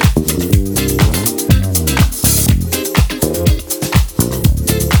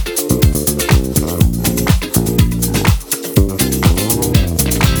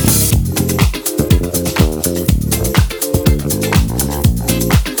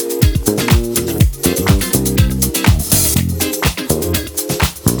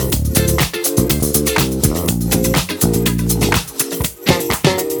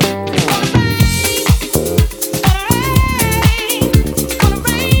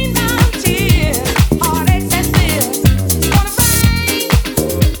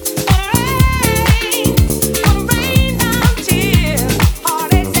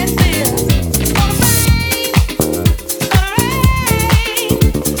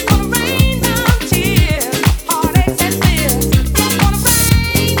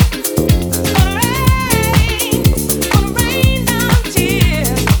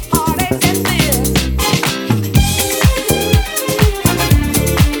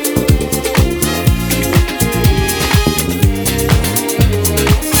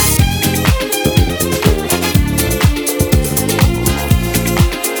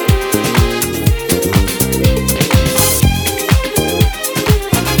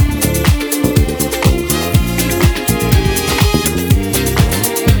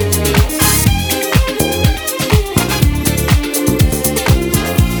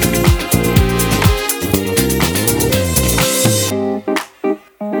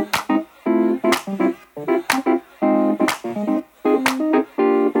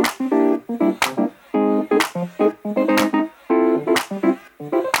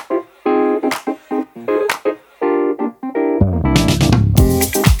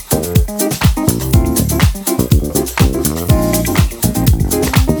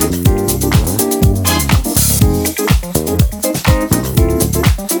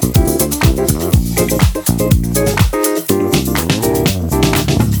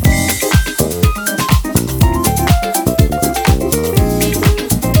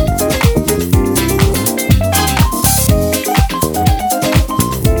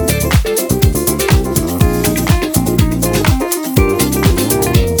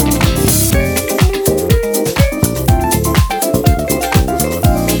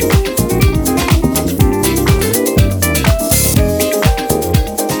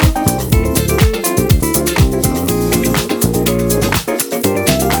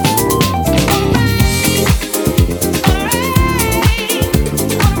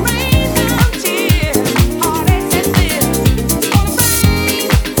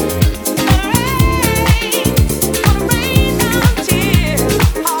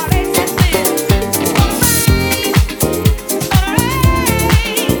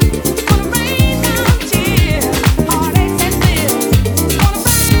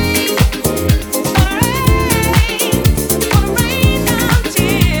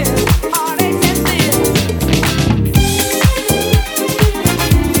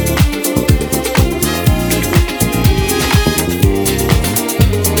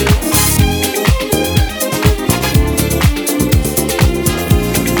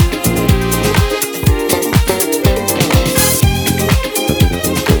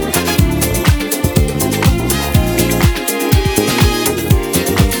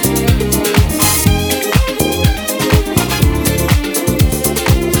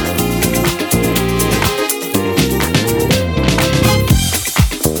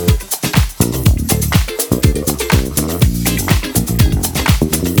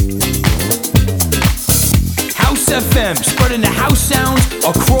 FM, spreading the house sounds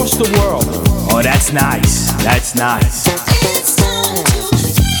across the world. Oh, that's nice. That's nice.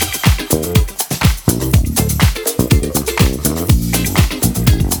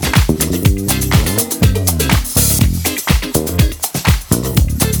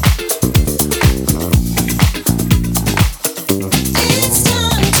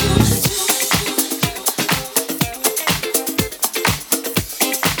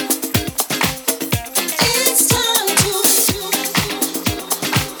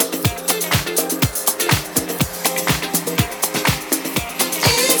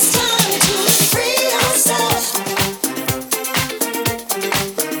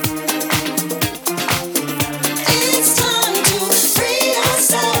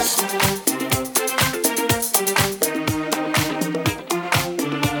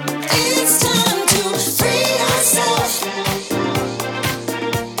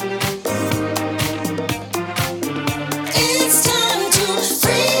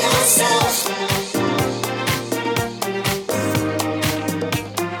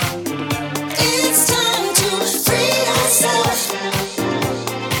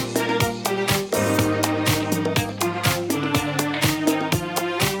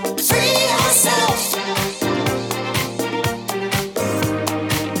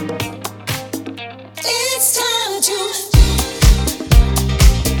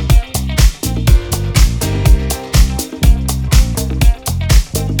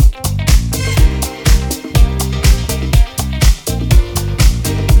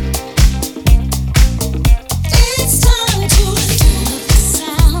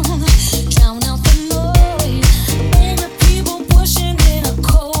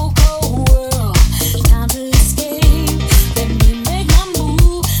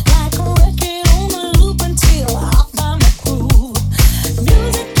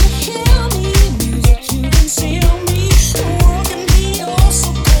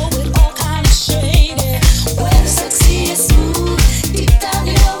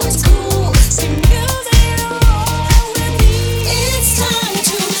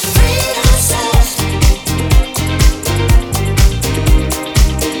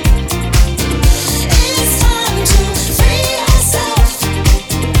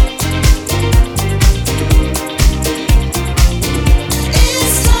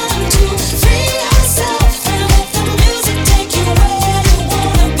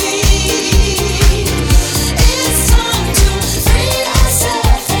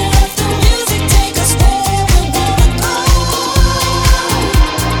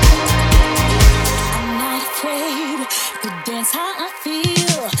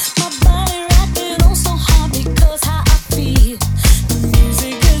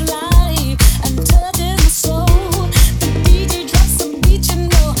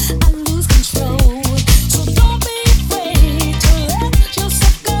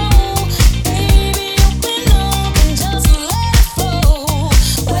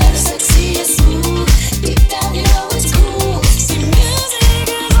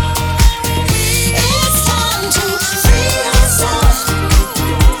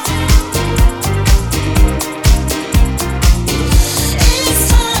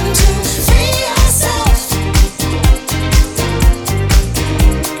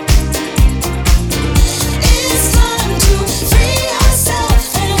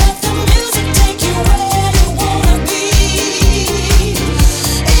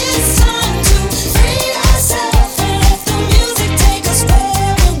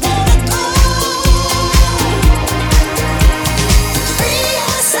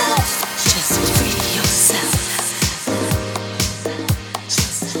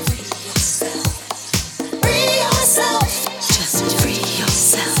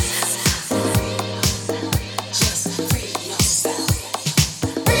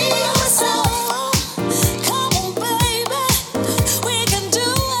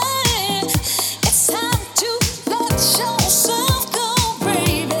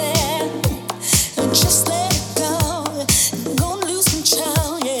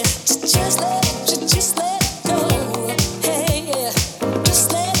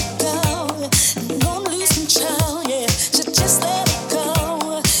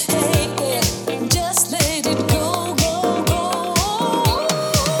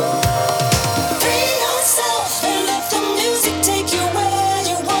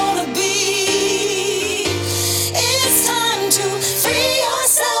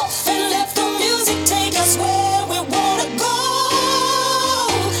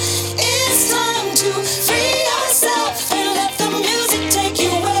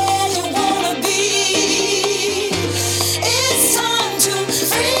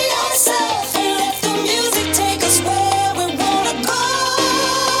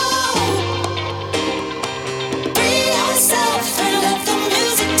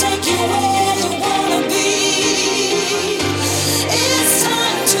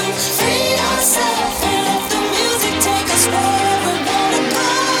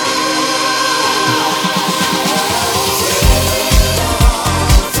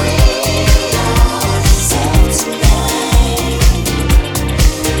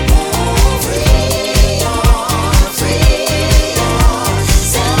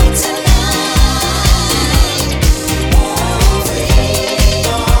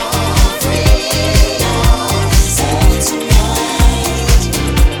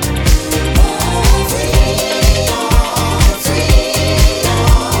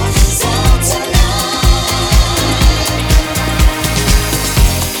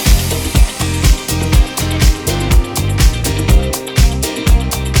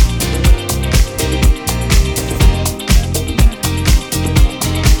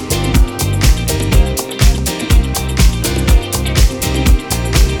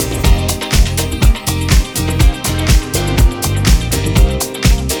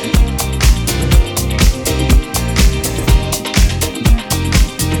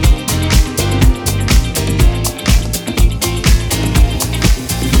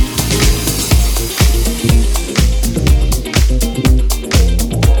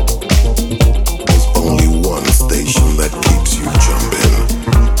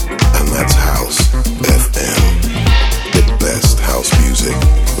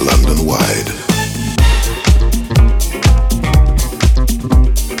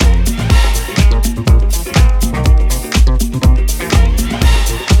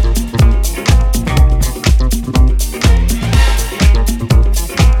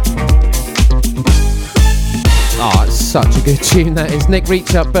 Such a good tune that is. Nick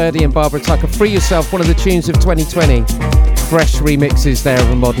Reach Up, Birdie and Barbara Tucker. Free Yourself, one of the tunes of 2020. Fresh remixes there of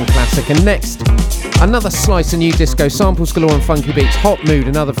a modern classic. And next, another slice of new disco, samples galore and funky beats. Hot Mood,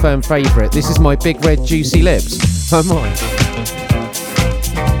 another firm favourite. This is My Big Red Juicy Lips. Oh my.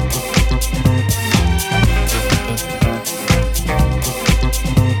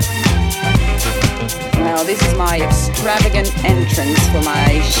 Well, this is my extravagant entrance for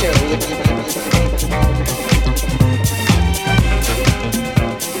my show.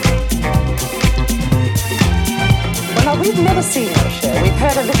 Well, we've never seen your show. We've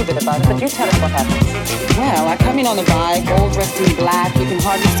heard a little bit about it, but you tell us what happens. Well, I come in on a bike, all dressed in black. You can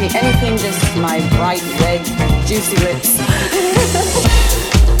hardly see anything, just my bright red, juicy lips.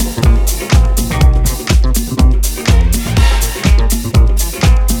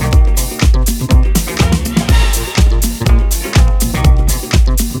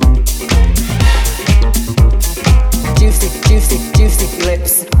 Juicy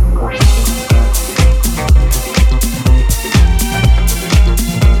lips.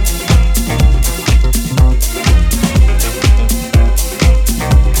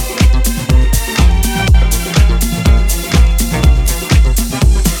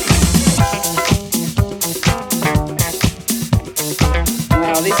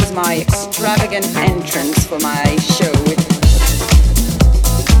 Well, this is my extravagant entrance for my show.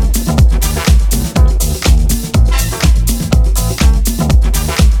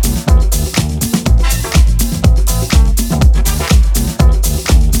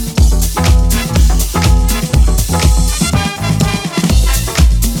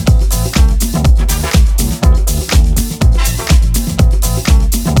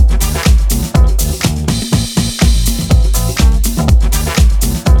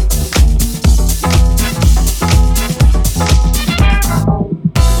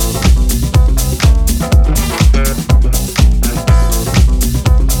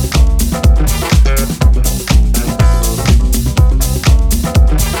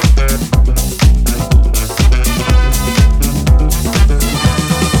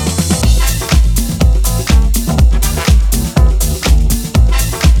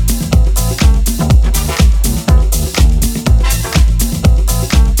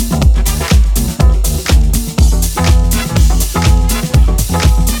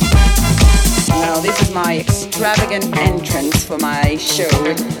 Extravagant entrance for my show.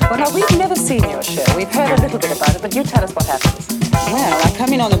 Well, we've never seen your show. We've heard a little bit about it, but you tell us what happens. Well, I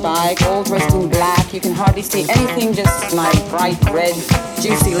come in on a bike, all dressed in black. You can hardly see anything, just my bright red,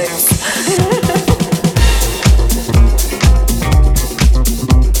 juicy lips.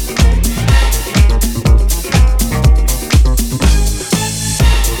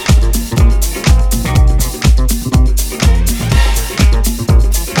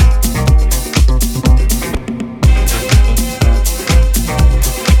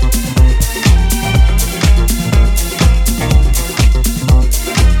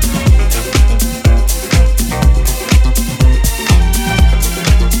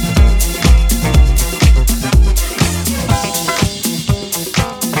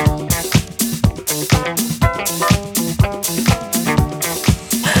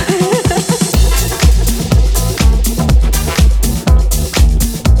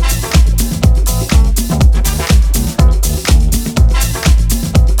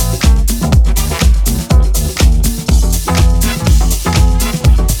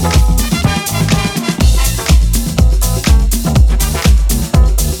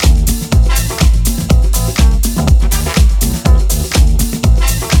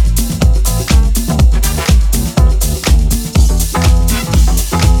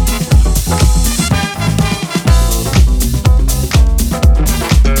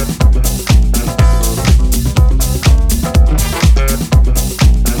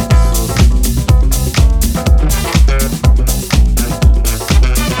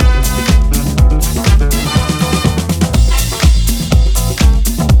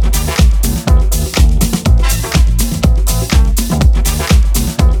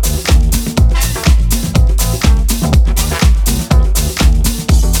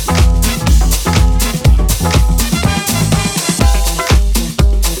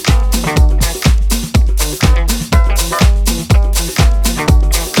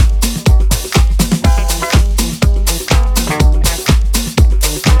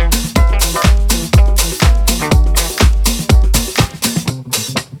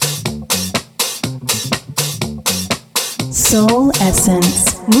 Soul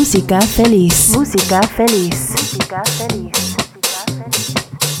Essence. Música feliz. Música feliz. Música feliz.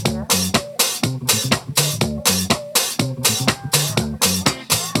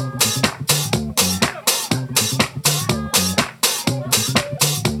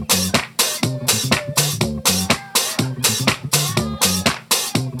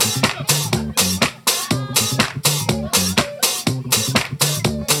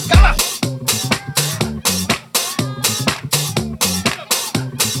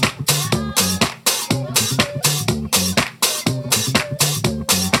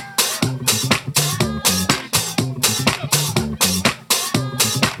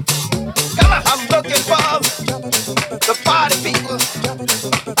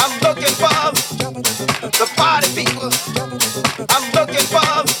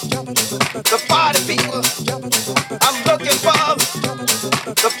 the party people. I'm looking for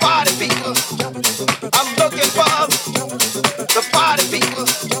the party people. I'm looking for the party people.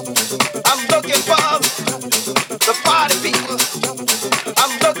 I'm looking for the party people.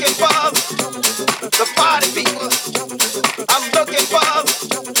 I'm looking for the party people. I'm looking for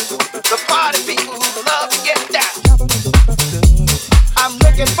the party people who love to get down. I'm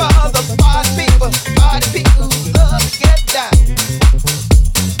looking for the party people who love to get down.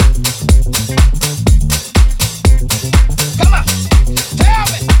 Come on, tell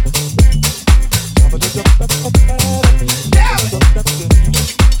me. Tell me.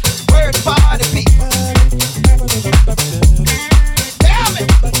 Where's the party people? Tell me.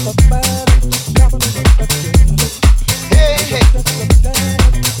 Hey, hey.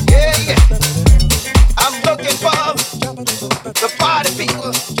 Yeah, yeah. I'm looking for the party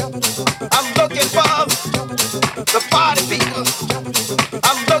people. I'm looking for the party people.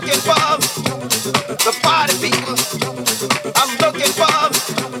 I'm looking for the party people. I'm looking for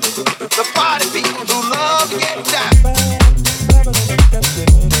the party people who love to get down.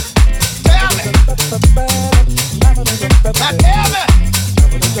 Tell me. Now tell me.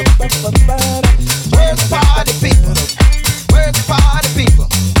 Where's the party people? Where's the party people?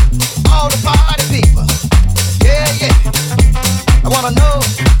 All the party people. Yeah, yeah. I wanna know.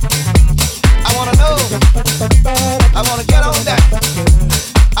 I wanna know. I wanna get on down.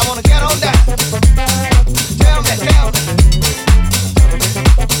 I wanna get on down. Tell me, tell me.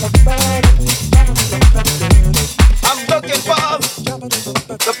 I'm looking for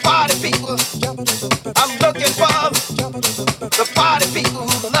the party people. I'm looking for the party people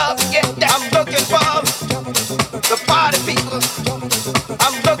who love to get down. I'm looking for the party people.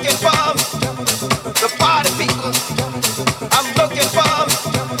 I'm looking for the party people. I'm looking for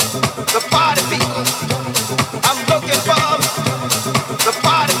the party people. I'm looking for the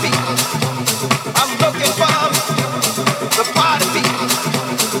party people. I'm looking for the party people.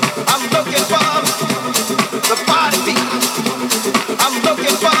 I'm looking for the party people. I'm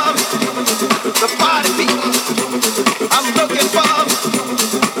looking for the party people. I'm looking for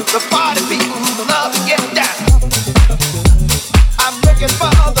the party people who love to get down. I'm looking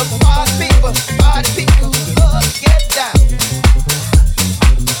for the party people who love to get down.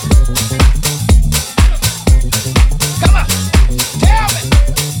 Come on, tell me.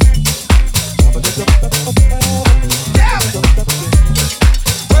 Tell me.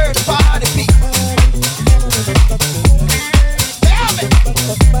 Where the party people? Tell me.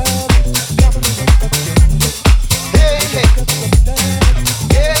 Hey, hey.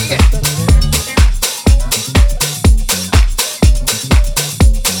 Yeah, yeah.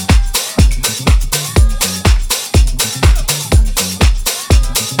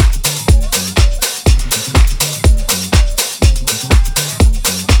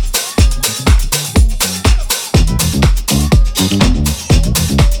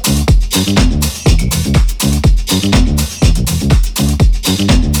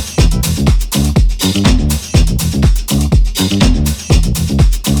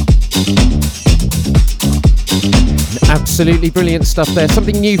 Absolutely brilliant stuff there.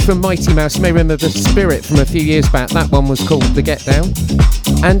 Something new from Mighty Mouse. You may remember The Spirit from a few years back. That one was called The Get Down.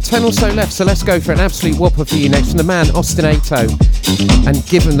 And 10 or so left, so let's go for an absolute whopper for you next from the man Ostinato. And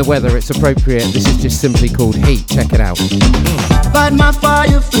given the weather, it's appropriate. This is just simply called Heat. Check it out. Light my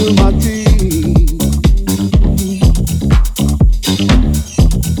fire through my dreams.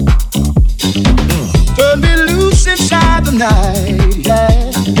 Turn me loose inside the night, yeah.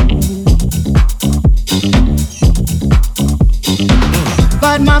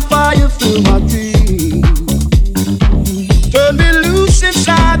 Light my fire through my dreams. Turn me loose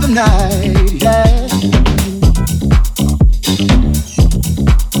inside the night, yeah.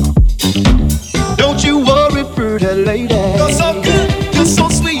 Don't you worry, pretty lady. You're so good, you're so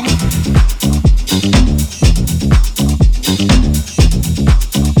sweet.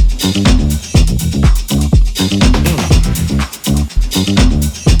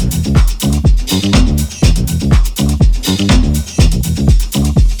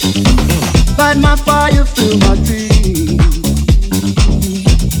 Light my fire through my dreams.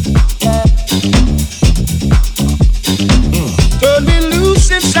 Yeah. Turn me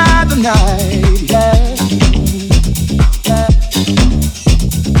loose inside the night. Yeah. Yeah.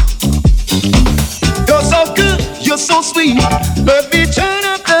 You're so good, you're so sweet. Let me turn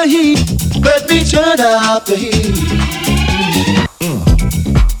up the heat. Let me turn up the heat.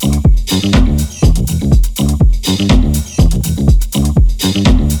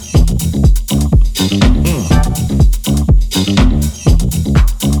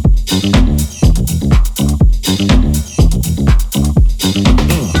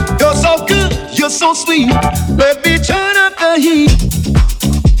 so sweet. Let me turn up the heat.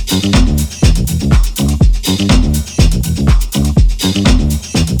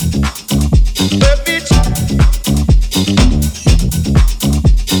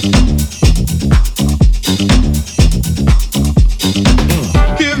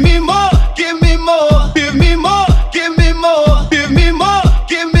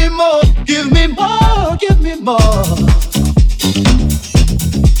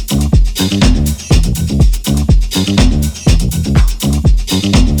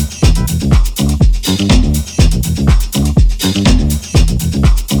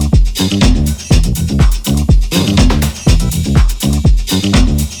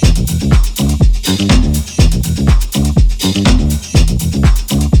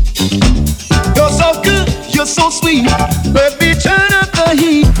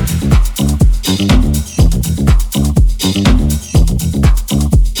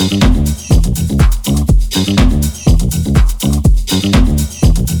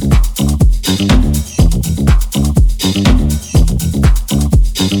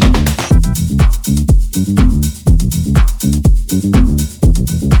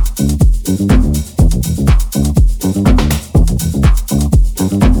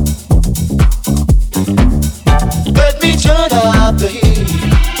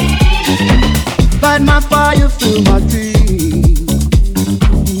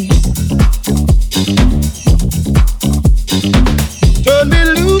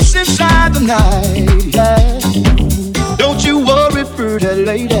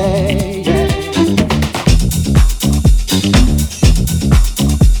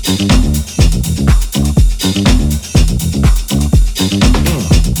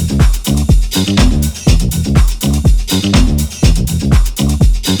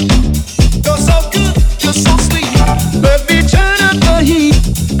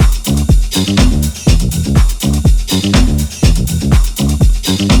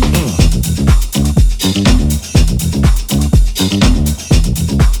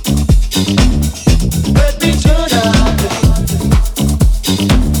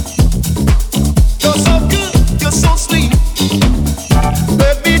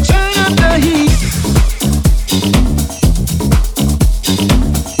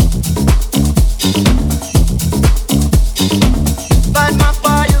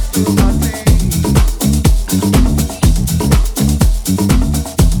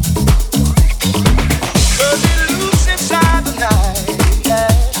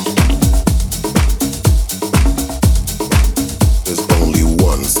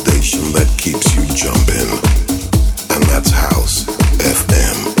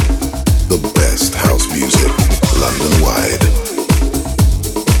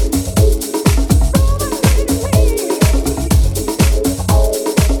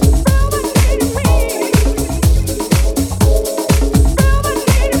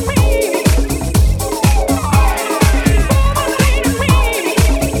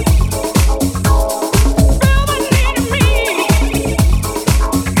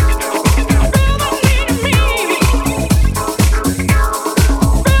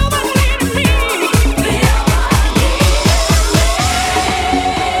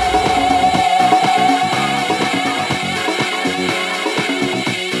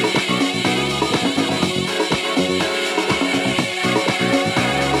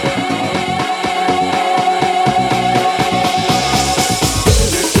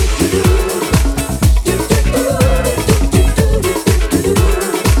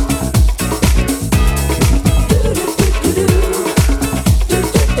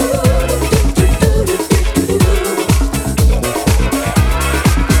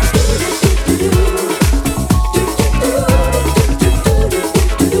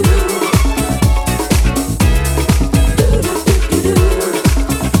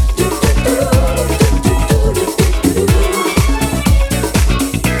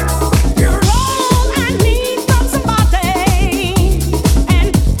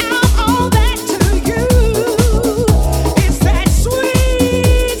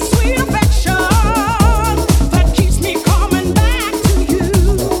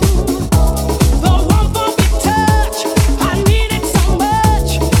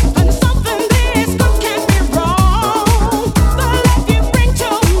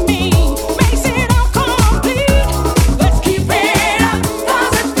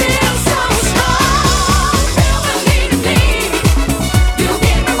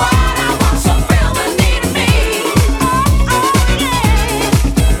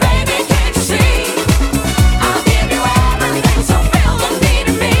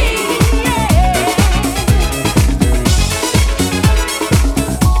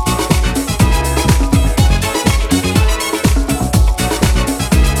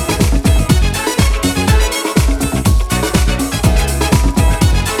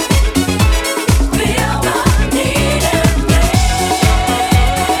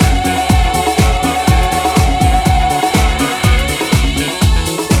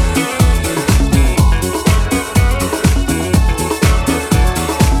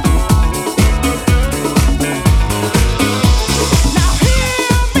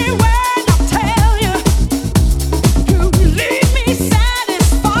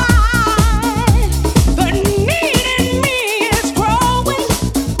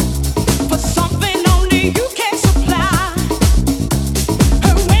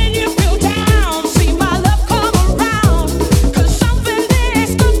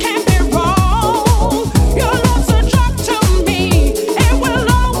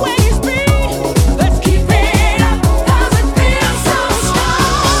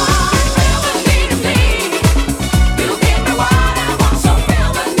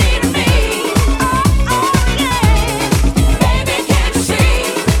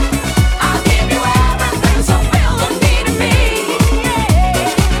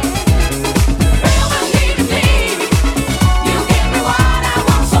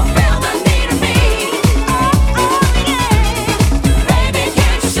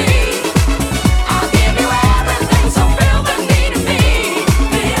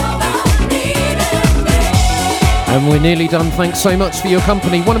 we're nearly done. Thanks so much for your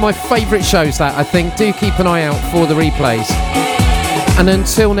company. One of my favourite shows, that, I think. Do keep an eye out for the replays. And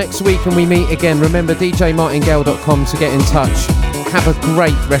until next week and we meet again, remember djmartingale.com to get in touch. Have a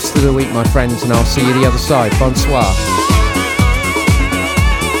great rest of the week, my friends, and I'll see you the other side. Bonsoir.